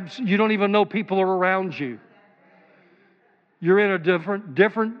 You don't even know people are around you. You're in a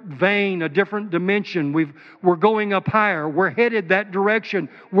different vein, a different dimension. We're going up higher. We're headed that direction.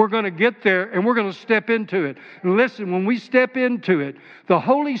 We're going to get there and we're going to step into it. And listen, when we step into it, the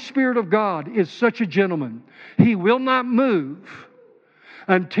Holy Spirit of God is such a gentleman. He will not move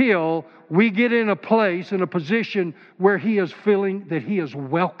until we get in a place, in a position where He is feeling that He is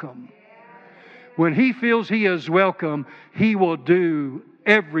welcome. When He feels He is welcome, He will do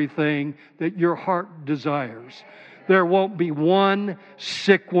everything that your heart desires. There won't be one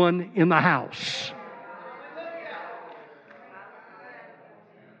sick one in the house.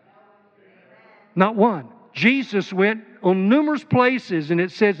 Not one. Jesus went on numerous places, and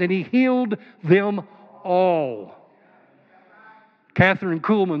it says, and He healed them all. Catherine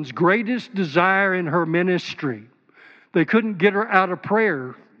Kuhlman's greatest desire in her ministry, they couldn't get her out of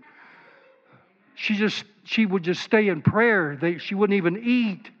prayer. She would just stay in prayer. She wouldn't even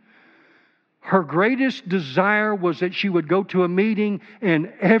eat. Her greatest desire was that she would go to a meeting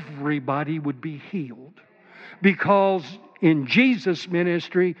and everybody would be healed. Because in Jesus'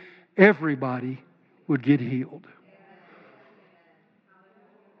 ministry, everybody would get healed.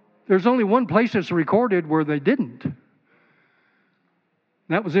 There's only one place that's recorded where they didn't.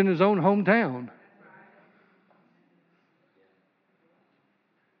 That was in His own hometown.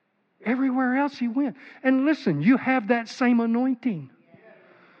 Everywhere else He went. And listen, you have that same anointing.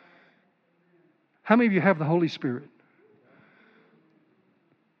 How many of you have the Holy Spirit?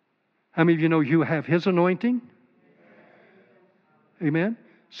 How many of you know you have His anointing? Amen?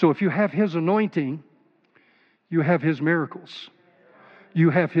 So if you have His anointing, you have His miracles. You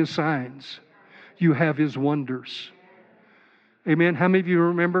have His signs. You have His wonders. Amen? How many of you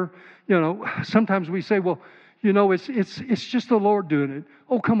remember, sometimes we say, well, it's just the Lord doing it.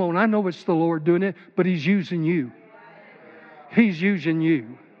 Oh, come on, I know it's the Lord doing it, but He's using you. He's using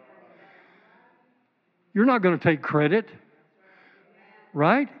you. You're not going to take credit,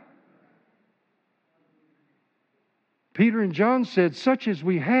 right? Peter and John said, such as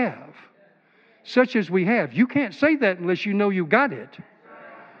we have. Such as we have. You can't say that unless you know you got it.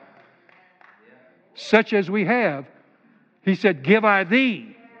 Such as we have. He said, give I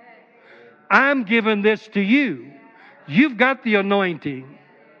thee. I'm giving this to you. You've got the anointing.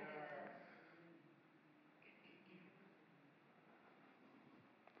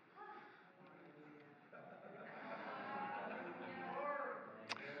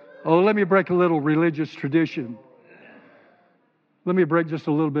 Oh, let me break a little religious tradition. Let me break just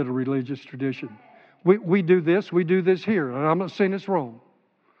a little bit of religious tradition. We do this here. And I'm not saying it's wrong.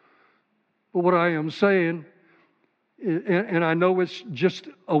 But what I am saying, and I know it's just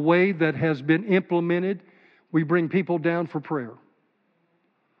a way that has been implemented, we bring people down for prayer.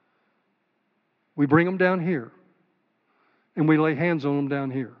 We bring them down here. And we lay hands on them down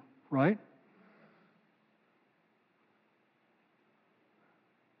here, right?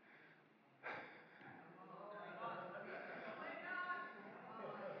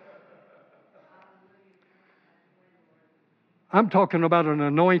 I'm talking about an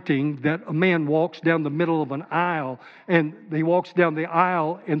anointing that a man walks down the middle of an aisle, and he walks down the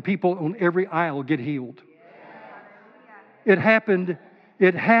aisle, and people on every aisle get healed. It happened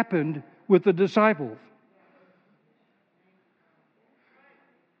with the disciples.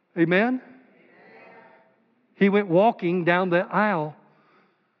 Amen? He went walking down the aisle,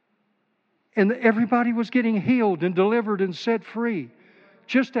 and everybody was getting healed and delivered and set free,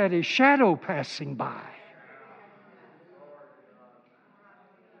 just at his shadow passing by.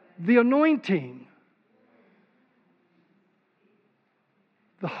 The anointing.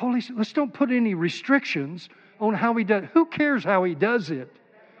 The Holy Spirit. Let's don't put any restrictions on how He does it. Who cares how He does it?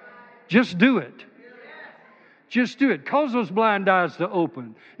 Just do it. Just do it. Cause those blind eyes to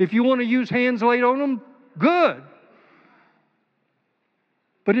open. If you want to use hands laid on them, good.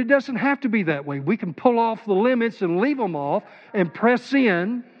 But it doesn't have to be that way. We can pull off the limits and leave them off and press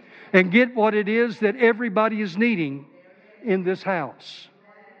in and get what it is that everybody is needing in this house.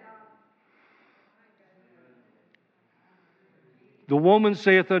 The woman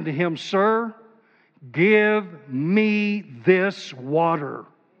saith unto him, Sir, give me this water.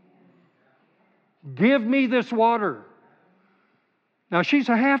 Give me this water. Now, she's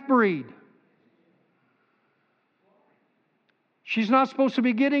a half-breed. She's not supposed to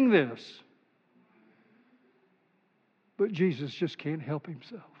be getting this. But Jesus just can't help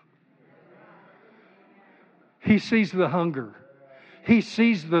himself. He sees the hunger. He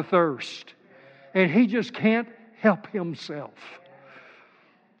sees the thirst. And he just can't help himself.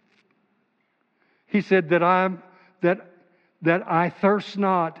 He said that I thirst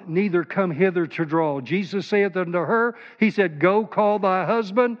not, neither come hither to draw. Jesus saith unto her, he said, Go call thy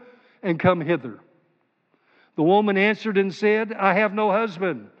husband and come hither. The woman answered and said, I have no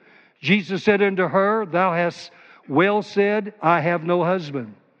husband. Jesus said unto her, Thou hast well said, I have no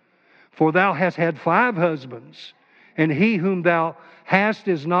husband. For thou hast had 5 husbands, and he whom thou hast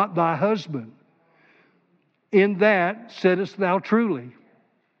is not thy husband. In that saidst thou truly.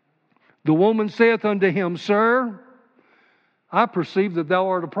 The woman saith unto him, Sir, I perceive that thou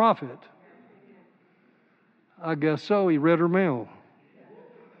art a prophet. I guess so. He read her mail.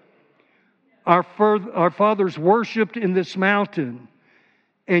 Our fathers worshipped in this mountain,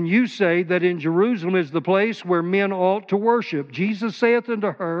 and you say that in Jerusalem is the place where men ought to worship. Jesus saith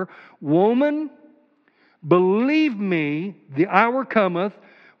unto her, Woman, believe me, the hour cometh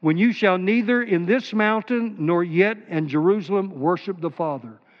when you shall neither in this mountain nor yet in Jerusalem worship the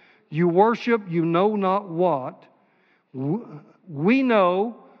Father. You worship, you know not what. We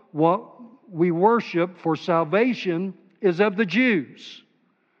know what we worship, for salvation is of the Jews.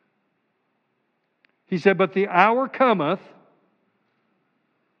 He said, But the hour cometh,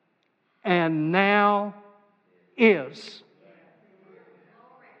 and now is.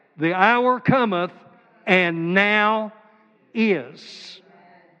 The hour cometh, and now is.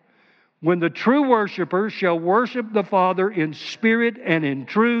 When the true worshipers shall worship the Father in spirit and in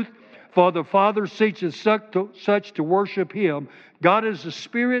truth, for the Father seeketh such to worship Him. God is a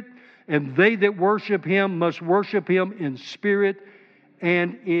spirit, and they that worship Him must worship Him in spirit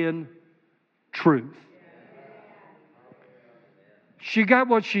and in truth. She got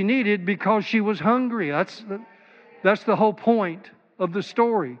what she needed because she was hungry. That's the whole point of the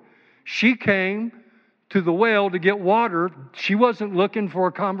story. She came to the well to get water. She wasn't looking for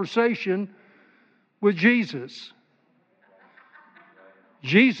a conversation with Jesus.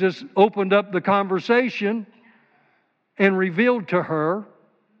 Jesus opened up the conversation and revealed to her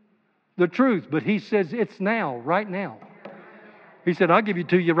the truth. But He says, it's now, right now. He said, I'll give it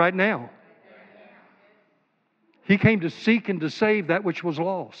to you right now. He came to seek and to save that which was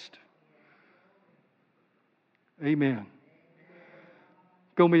lost. Amen.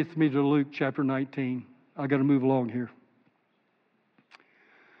 Go with me to Luke chapter 19. I got to move along here.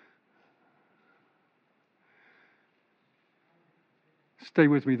 Stay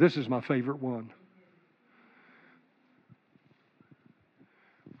with me. This is my favorite one.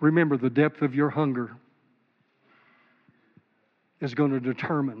 Remember, the depth of your hunger is going to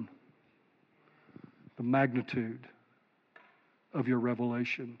determine the magnitude of your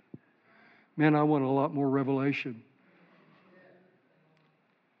revelation. Man, I want a lot more revelation.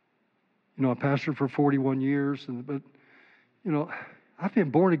 You know, I pastored for 41 years, but, you know, I've been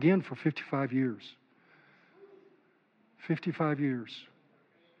born again for 55 years. 55 years.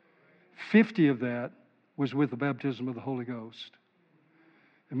 50 of that was with the baptism of the Holy Ghost.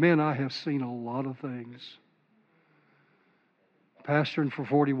 And man, I have seen a lot of things. Pastoring for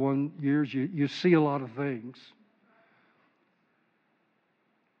 41 years, you see a lot of things.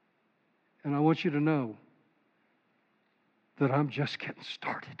 And I want you to know that I'm just getting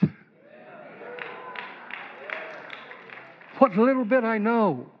started. What little bit I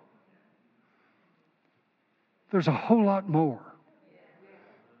know, there's a whole lot more.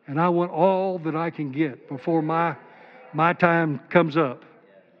 And I want all that I can get before my time comes up.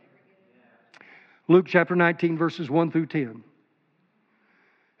 Luke chapter 19, verses 1 through 10.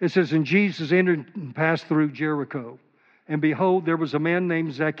 It says, And Jesus entered and passed through Jericho. And behold, there was a man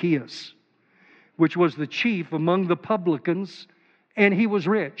named Zacchaeus, which was the chief among the publicans, and he was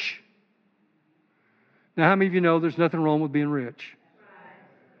rich. Now, how many of you know there's nothing wrong with being rich?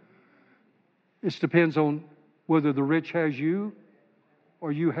 It depends on whether the rich has you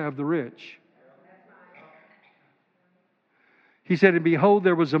or you have the rich. He said, And behold,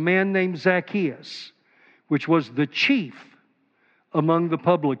 there was a man named Zacchaeus, which was the chief among the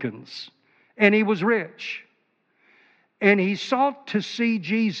publicans, and he was rich. And he sought to see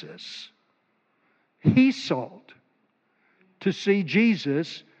Jesus. He sought to see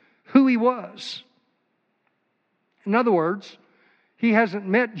Jesus, who he was. In other words, he hasn't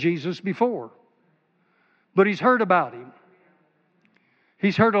met Jesus before, but he's heard about him.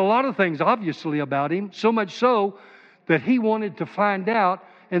 He's heard a lot of things, obviously, about him, so much so that he wanted to find out.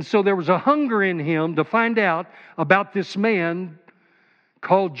 And so there was a hunger in him to find out about this man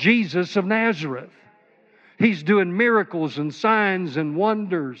called Jesus of Nazareth. He's doing miracles and signs and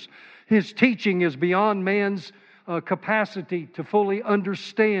wonders. His teaching is beyond man's capacity to fully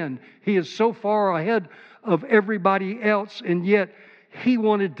understand. He is so far ahead of everybody else, and yet he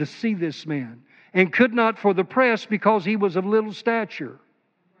wanted to see this man and could not for the press because he was of little stature.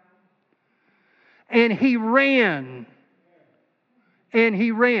 And he ran. And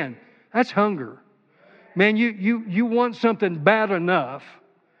he ran. That's hunger. Man, you want something bad enough,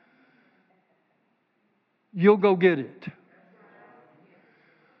 you'll go get it.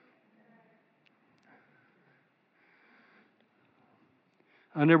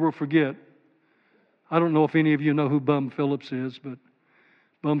 I never will forget. I don't know if any of you know who Bum Phillips is, but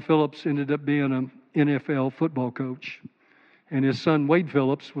Bum Phillips ended up being an NFL football coach. And his son, Wade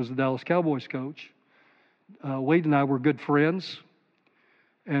Phillips, was the Dallas Cowboys coach. Wade and I were good friends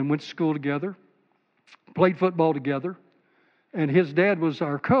and went to school together, played football together. And his dad was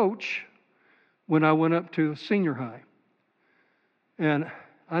our coach when I went up to senior high. And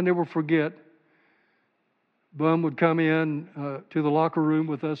I never forget, Bum would come in to the locker room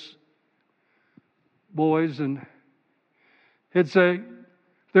with us boys, and he'd say,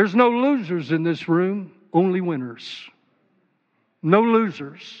 "There's no losers in this room, only winners. No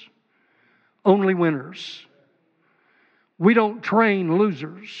losers, only winners. We don't train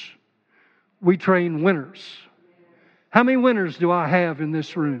losers, we train winners." How many winners do I have in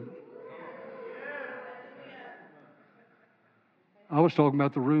this room? I was talking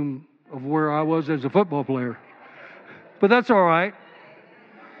about the room of where I was as a football player. But that's all right.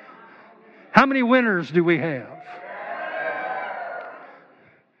 How many winners do we have?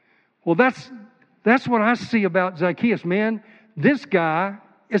 Well, that's what I see about Zacchaeus, man. This guy,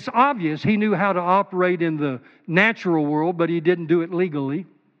 it's obvious he knew how to operate in the natural world, but he didn't do it legally.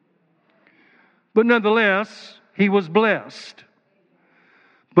 But nonetheless, he was blessed.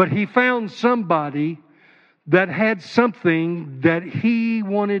 But he found somebody that had something that he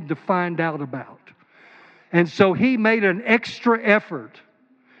wanted to find out about. And so he made an extra effort.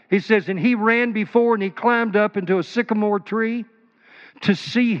 He says, and he ran before and he climbed up into a sycamore tree to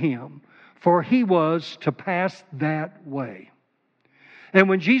see him, for he was to pass that way. And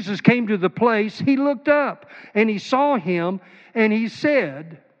when Jesus came to the place, he looked up and he saw him, and he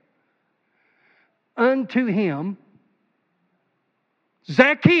said unto him,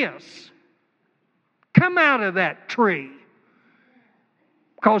 "Zacchaeus, come out of that tree,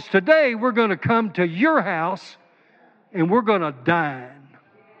 because today we're going to come to your house and we're going to dine."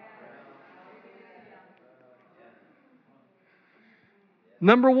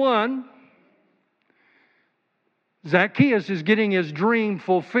 Number one, Zacchaeus is getting his dream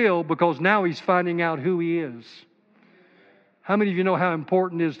fulfilled because now he's finding out who he is. How many of you know how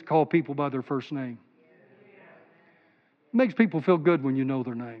important it is to call people by their first name? It makes people feel good when you know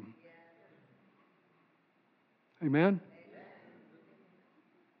their name. Amen?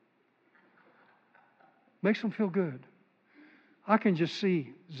 Makes them feel good. I can just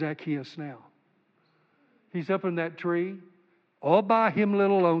see Zacchaeus now. He's up in that tree, all by him,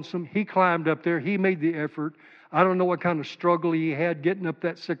 little lonesome. He climbed up there. He made the effort. I don't know what kind of struggle he had getting up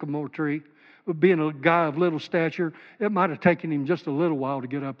that sycamore tree. But being a guy of little stature, it might have taken him just a little while to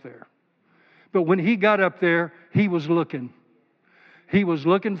get up there. But when he got up there, he was looking. He was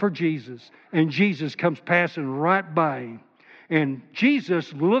looking for Jesus. And Jesus comes passing right by him. And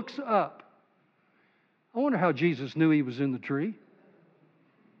Jesus looks up. I wonder how Jesus knew he was in the tree.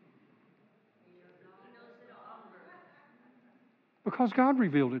 Because God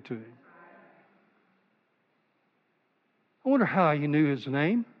revealed it to him. I wonder how he knew his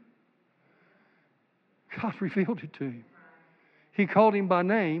name. God revealed it to him. He called him by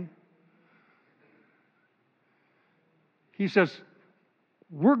name. He says,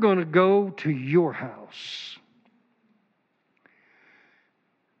 "We're going to go to your house."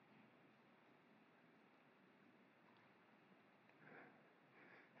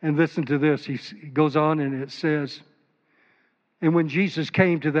 And listen to this. He goes on and it says, and when Jesus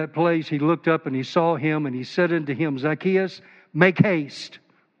came to that place, he looked up and he saw him and he said unto him, "Zacchaeus, make haste."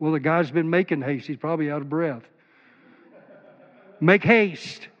 Well, the guy's been making haste. He's probably out of breath. "Make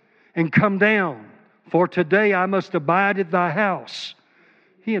haste and come down, for today I must abide at thy house."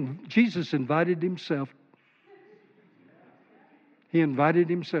 Jesus invited himself. He invited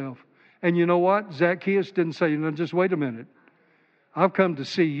himself. And you know what? Zacchaeus didn't say, "No, just wait a minute. I've come to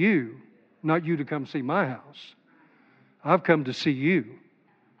see you, not you to come see my house. I've come to see you.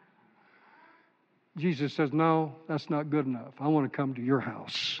 Jesus says, no, that's not good enough. I want to come to your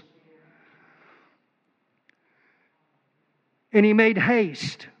house. And he made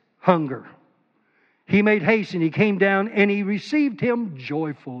haste, hunger. He made haste and he came down and he received him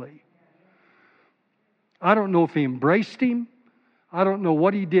joyfully. I don't know if he embraced him. I don't know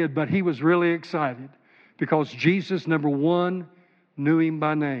what he did, but he was really excited because Jesus, number one, knew him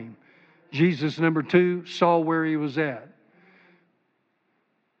by name. Jesus, number two, saw where he was at.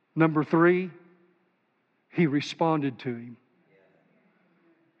 Number three, he responded to him.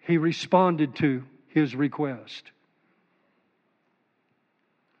 He responded to his request.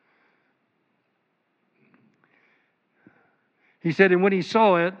 He said, and when he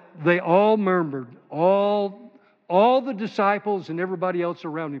saw it, they all murmured. All the disciples and everybody else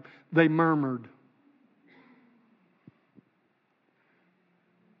around him, they murmured.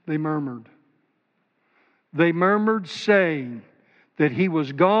 They murmured. They murmured, saying that he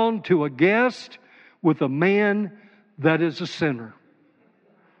was gone to a guest with a man that is a sinner.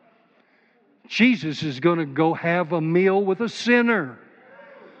 Jesus is going to go have a meal with a sinner.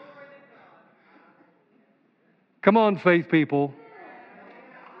 Come on, faith people.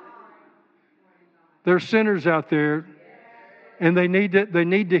 There's sinners out there, and they need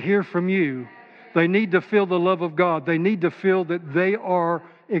to hear from you. They need to feel the love of God. They need to feel that they are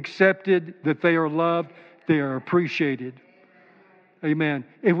accepted, that they are loved, they are appreciated. Amen.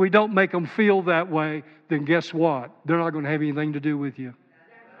 If we don't make them feel that way, then guess what? They're not going to have anything to do with you.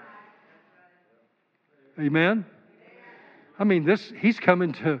 Amen. I mean, he's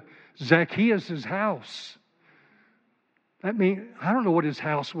coming to Zacchaeus' house. I don't know what his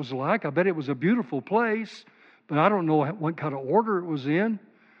house was like. I bet it was a beautiful place, but I don't know what kind of order it was in.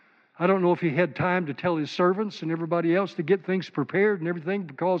 I don't know if he had time to tell his servants and everybody else to get things prepared and everything,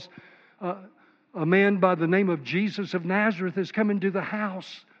 because a man by the name of Jesus of Nazareth is coming to the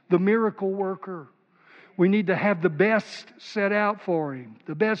house, the miracle worker. We need to have the best set out for him,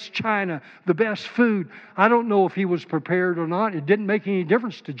 the best china, the best food. I don't know if he was prepared or not. It didn't make any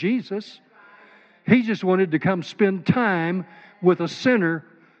difference to Jesus. He just wanted to come spend time with a sinner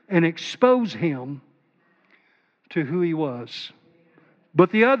and expose him to who he was.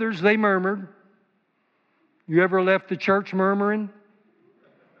 But the others, they murmured. You ever left the church murmuring?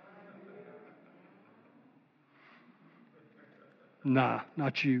 Nah,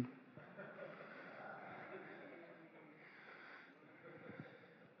 not you.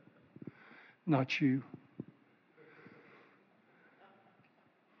 Not you.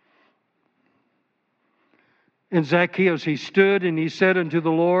 And Zacchaeus, he stood and he said unto the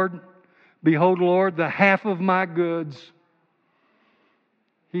Lord, behold, Lord, the half of my goods.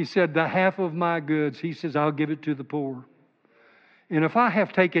 He said, the half of my goods. He says, I'll give it to the poor. And if I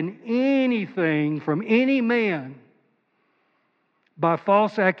have taken anything from any man by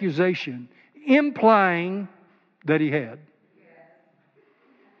false accusation, implying that he had.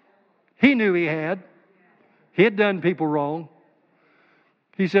 He knew he had. He had done people wrong.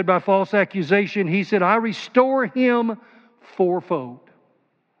 He said, by false accusation, he said, I restore him fourfold.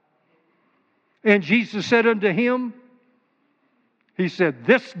 And Jesus said unto him, he said,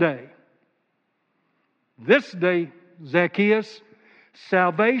 this day, Zacchaeus,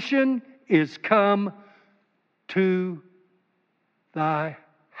 salvation is come to thy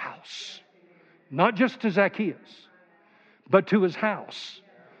house. Not just to Zacchaeus, but to his house.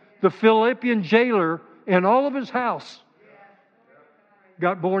 The Philippian jailer and all of his house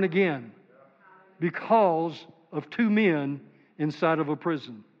got born again because of two men inside of a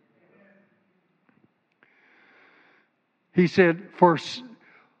prison. He said,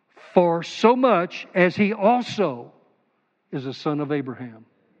 for so much as he also is a son of Abraham.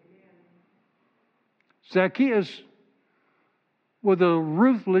 Zacchaeus was a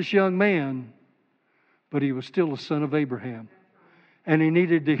ruthless young man, but he was still a son of Abraham. And he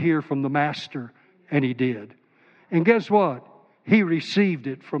needed to hear from the Master, and he did. And guess what? He received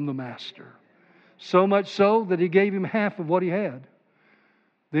it from the Master. So much so that he gave him half of what he had.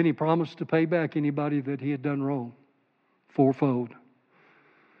 Then he promised to pay back anybody that he had done wrong, fourfold.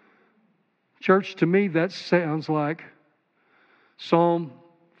 Church, to me, that sounds like Psalm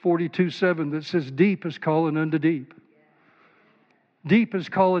 42:7 that says, deep is calling unto deep. Deep is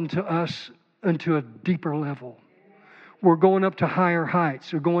calling to us into a deeper level. We're going up to higher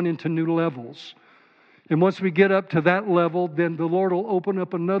heights. We're going into new levels. And once we get up to that level, then the Lord will open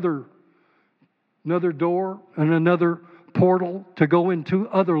up another door and another portal to go into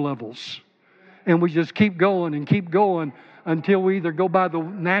other levels. And we just keep going until we either go by the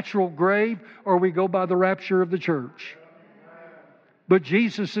natural grave or we go by the rapture of the church. But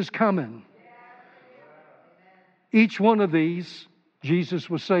Jesus is coming. Each one of these, Jesus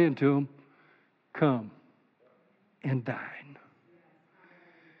was saying to them, come and dine.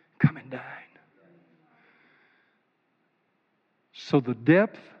 Come and dine. So the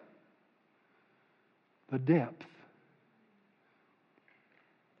depth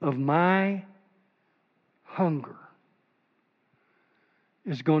of my hunger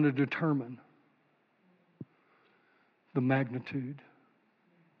is going to determine the magnitude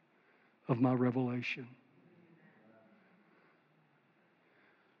of my revelation.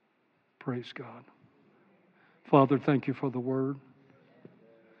 Praise God. Father, thank you for the word.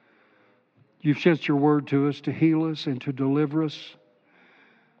 You've sent your word to us to heal us and to deliver us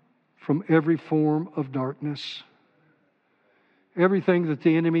from every form of darkness. Everything that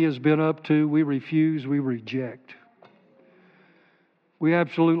the enemy has been up to, we refuse, we reject. We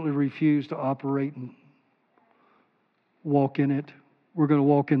absolutely refuse to operate and walk in it. We're going to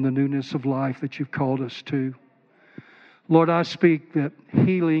walk in the newness of life that you've called us to. Lord, I speak that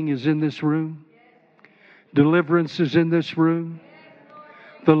healing is in this room. Deliverance is in this room.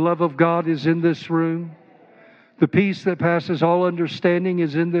 The love of God is in this room. The peace that passes all understanding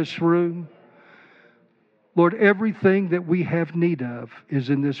is in this room. Lord, everything that we have need of is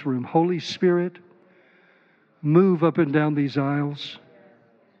in this room. Holy Spirit, move up and down these aisles.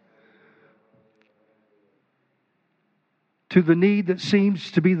 To the need that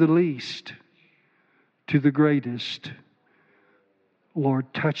seems to be the least, to the greatest.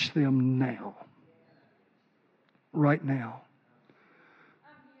 Lord, touch them now. Right now.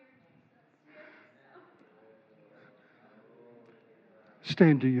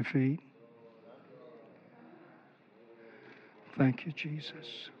 Stand to your feet. Thank you,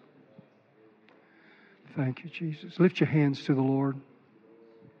 Jesus. Thank you, Jesus. Lift your hands to the Lord.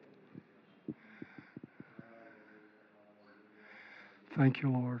 Thank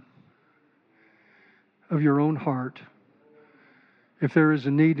you, Lord. Of your own heart, if there is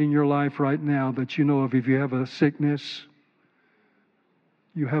a need in your life right now that you know of, if you have a sickness,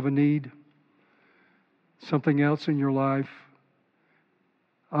 you have a need, something else in your life,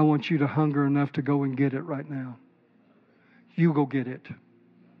 I want you to hunger enough to go and get it right now. You go get it.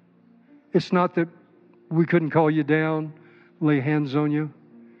 It's not that we couldn't call you down, lay hands on you.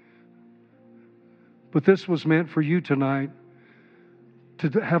 But this was meant for you tonight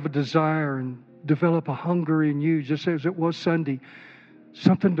to have a desire and develop a hunger in you, just as it was Sunday.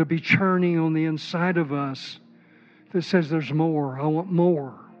 Something to be churning on the inside of us that says there's more. I want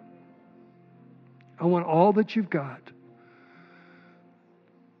more. I want all that you've got.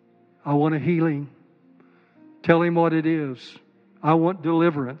 I want a healing. Tell him what it is. I want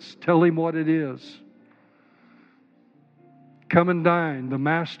deliverance. Tell him what it is. Come and dine. The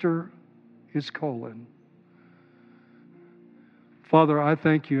Master is calling. Father, I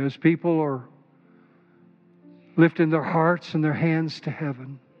thank you as people are lifting their hearts and their hands to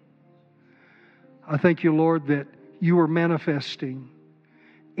heaven. I thank you, Lord, that you are manifesting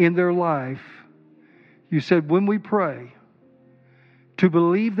in their life. You said when we pray, to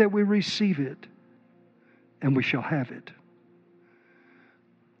believe that we receive it, and we shall have it.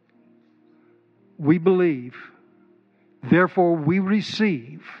 We believe, therefore we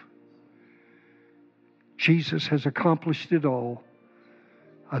receive. Jesus has accomplished it all.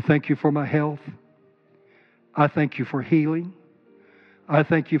 I thank you for my health. I thank you for healing. I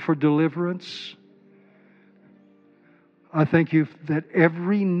thank you for deliverance. I thank you that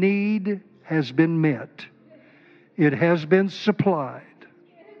every need has been met. It has been supplied.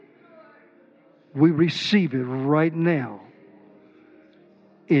 We receive it right now.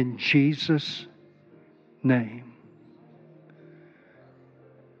 In Jesus' name.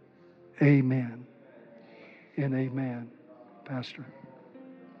 Amen and amen. Pastor.